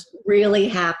what's really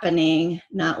happening,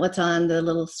 not what's on the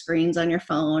little screens on your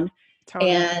phone.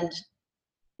 Totally. And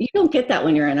you don't get that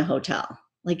when you're in a hotel.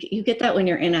 Like you get that when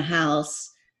you're in a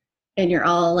house and you're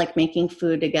all like making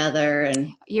food together.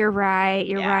 And you're right.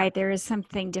 You're right. There is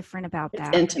something different about that.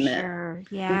 It's intimate. Sure.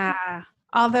 Yeah.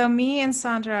 Although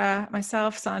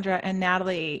myself, Sandra, and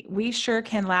Natalie, we sure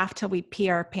can laugh till we pee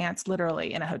our pants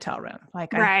literally in a hotel room.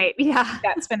 Like,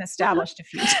 that's been established a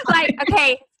few times. Like,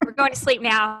 okay, we're going to sleep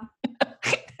now.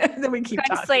 Then we keep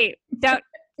going to sleep.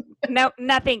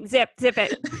 Nothing. Zip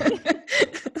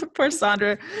it. Poor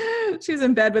Sandra. She was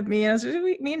in bed with me, and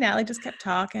me and Natalie just kept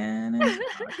talking.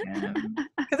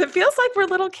 Because it feels like we're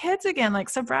little kids again. Like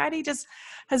sobriety just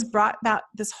has brought about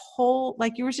this whole,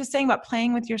 like you were just saying about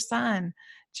playing with your son,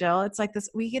 Jill. It's like this,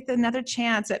 we get another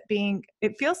chance at being,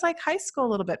 it feels like high school a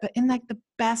little bit, but in like the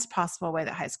best possible way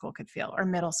that high school could feel, or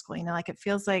middle school, like it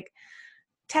feels like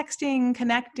texting,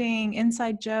 connecting,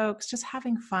 inside jokes, just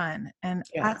having fun. And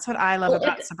that's what I love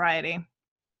about sobriety.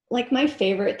 Like my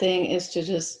favorite thing is to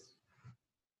this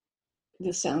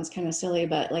sounds kind of silly,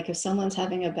 but like if someone's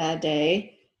having a bad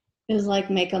day, is like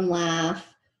make them laugh,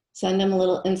 send them a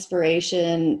little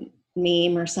inspiration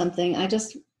meme or something. I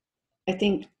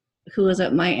think, who was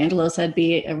it? Maya Angelou said,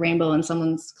 be a rainbow in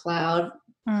someone's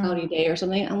cloudy day or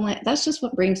something. I'm like, that's just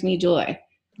what brings me joy.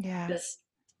 Yeah. Just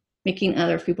making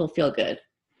other people feel good.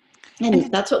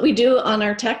 And that's what we do on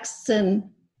our texts. And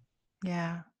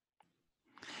no,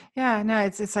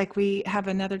 it's like we have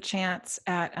another chance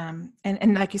at,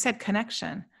 and like you said,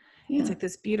 connection. It's like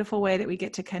this beautiful way that we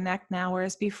get to connect now.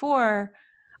 Whereas before,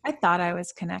 I thought I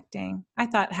was connecting. I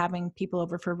thought having people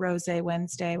over for Rosé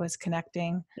Wednesday was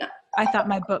connecting. Yeah. I thought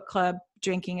my book club,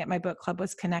 drinking at my book club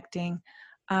was connecting.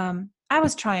 I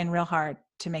was trying real hard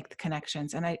to make the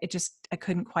connections, and I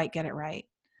couldn't quite get it right.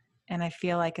 And I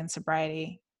feel like in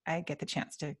sobriety, I get the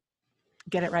chance to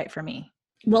get it right for me.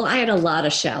 Well, I had a lot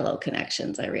of shallow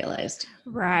connections, I realized.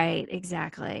 Right,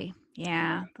 exactly.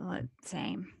 Yeah,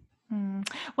 same.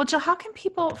 Well, Jill, how can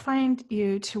people find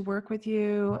you to work with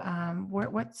you?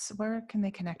 Where can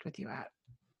they connect with you at?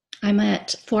 I'm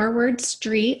at Forward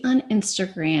Street on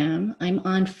Instagram. I'm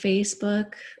on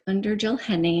Facebook under Jill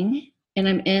Henning, and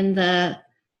I'm in a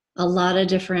lot of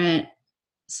different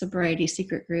sobriety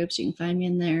secret groups. You can find me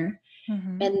in there.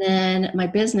 Mm-hmm. And then my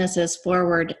business is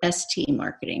Forward ST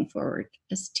Marketing, Forward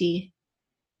ST,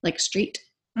 like street,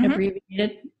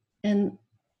 abbreviated. And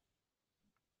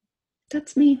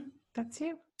that's me. That's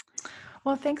you.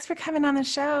 Well, thanks for coming on the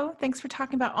show. Thanks for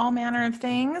talking about all manner of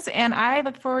things. And I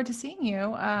look forward to seeing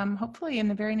you, hopefully in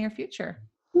the very near future.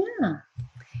 Yeah.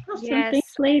 Awesome. Yes.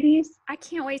 Thanks, ladies. I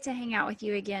can't wait to hang out with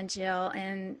you again, Jill.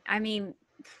 And I mean,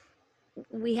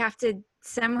 we have to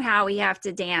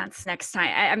dance next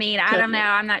time. I mean, I don't know.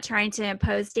 I'm not trying to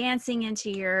impose dancing into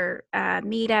your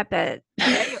meetup at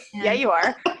yeah, you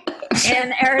are.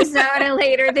 in Arizona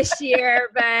later this year,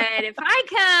 but if I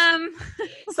come,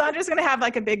 Sandra's gonna have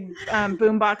like a big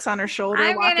boom box on her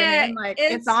shoulder walking in, like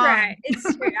it's on. Right. It's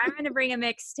true. I'm gonna bring a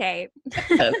mixtape.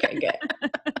 Okay, good.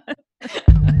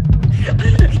 Okay.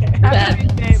 Have a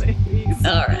good day, ladies.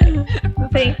 All right. Well,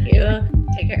 thank you.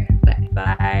 Take care. Bye.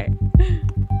 Bye.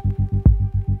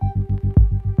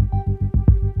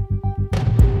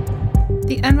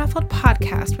 The Unruffled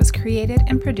podcast was created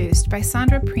and produced by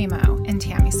Sandra Primo and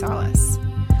Tammy Salas.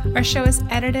 Our show is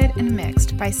edited and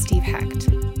mixed by Steve Hecht.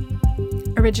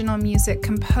 Original music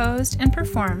composed and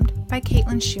performed by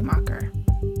Caitlin Schumacher.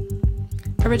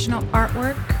 Original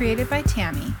artwork created by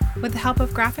Tammy with the help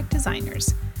of graphic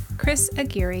designers Chris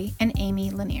Aguirre and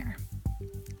Amy Lanier.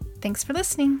 Thanks for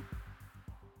listening.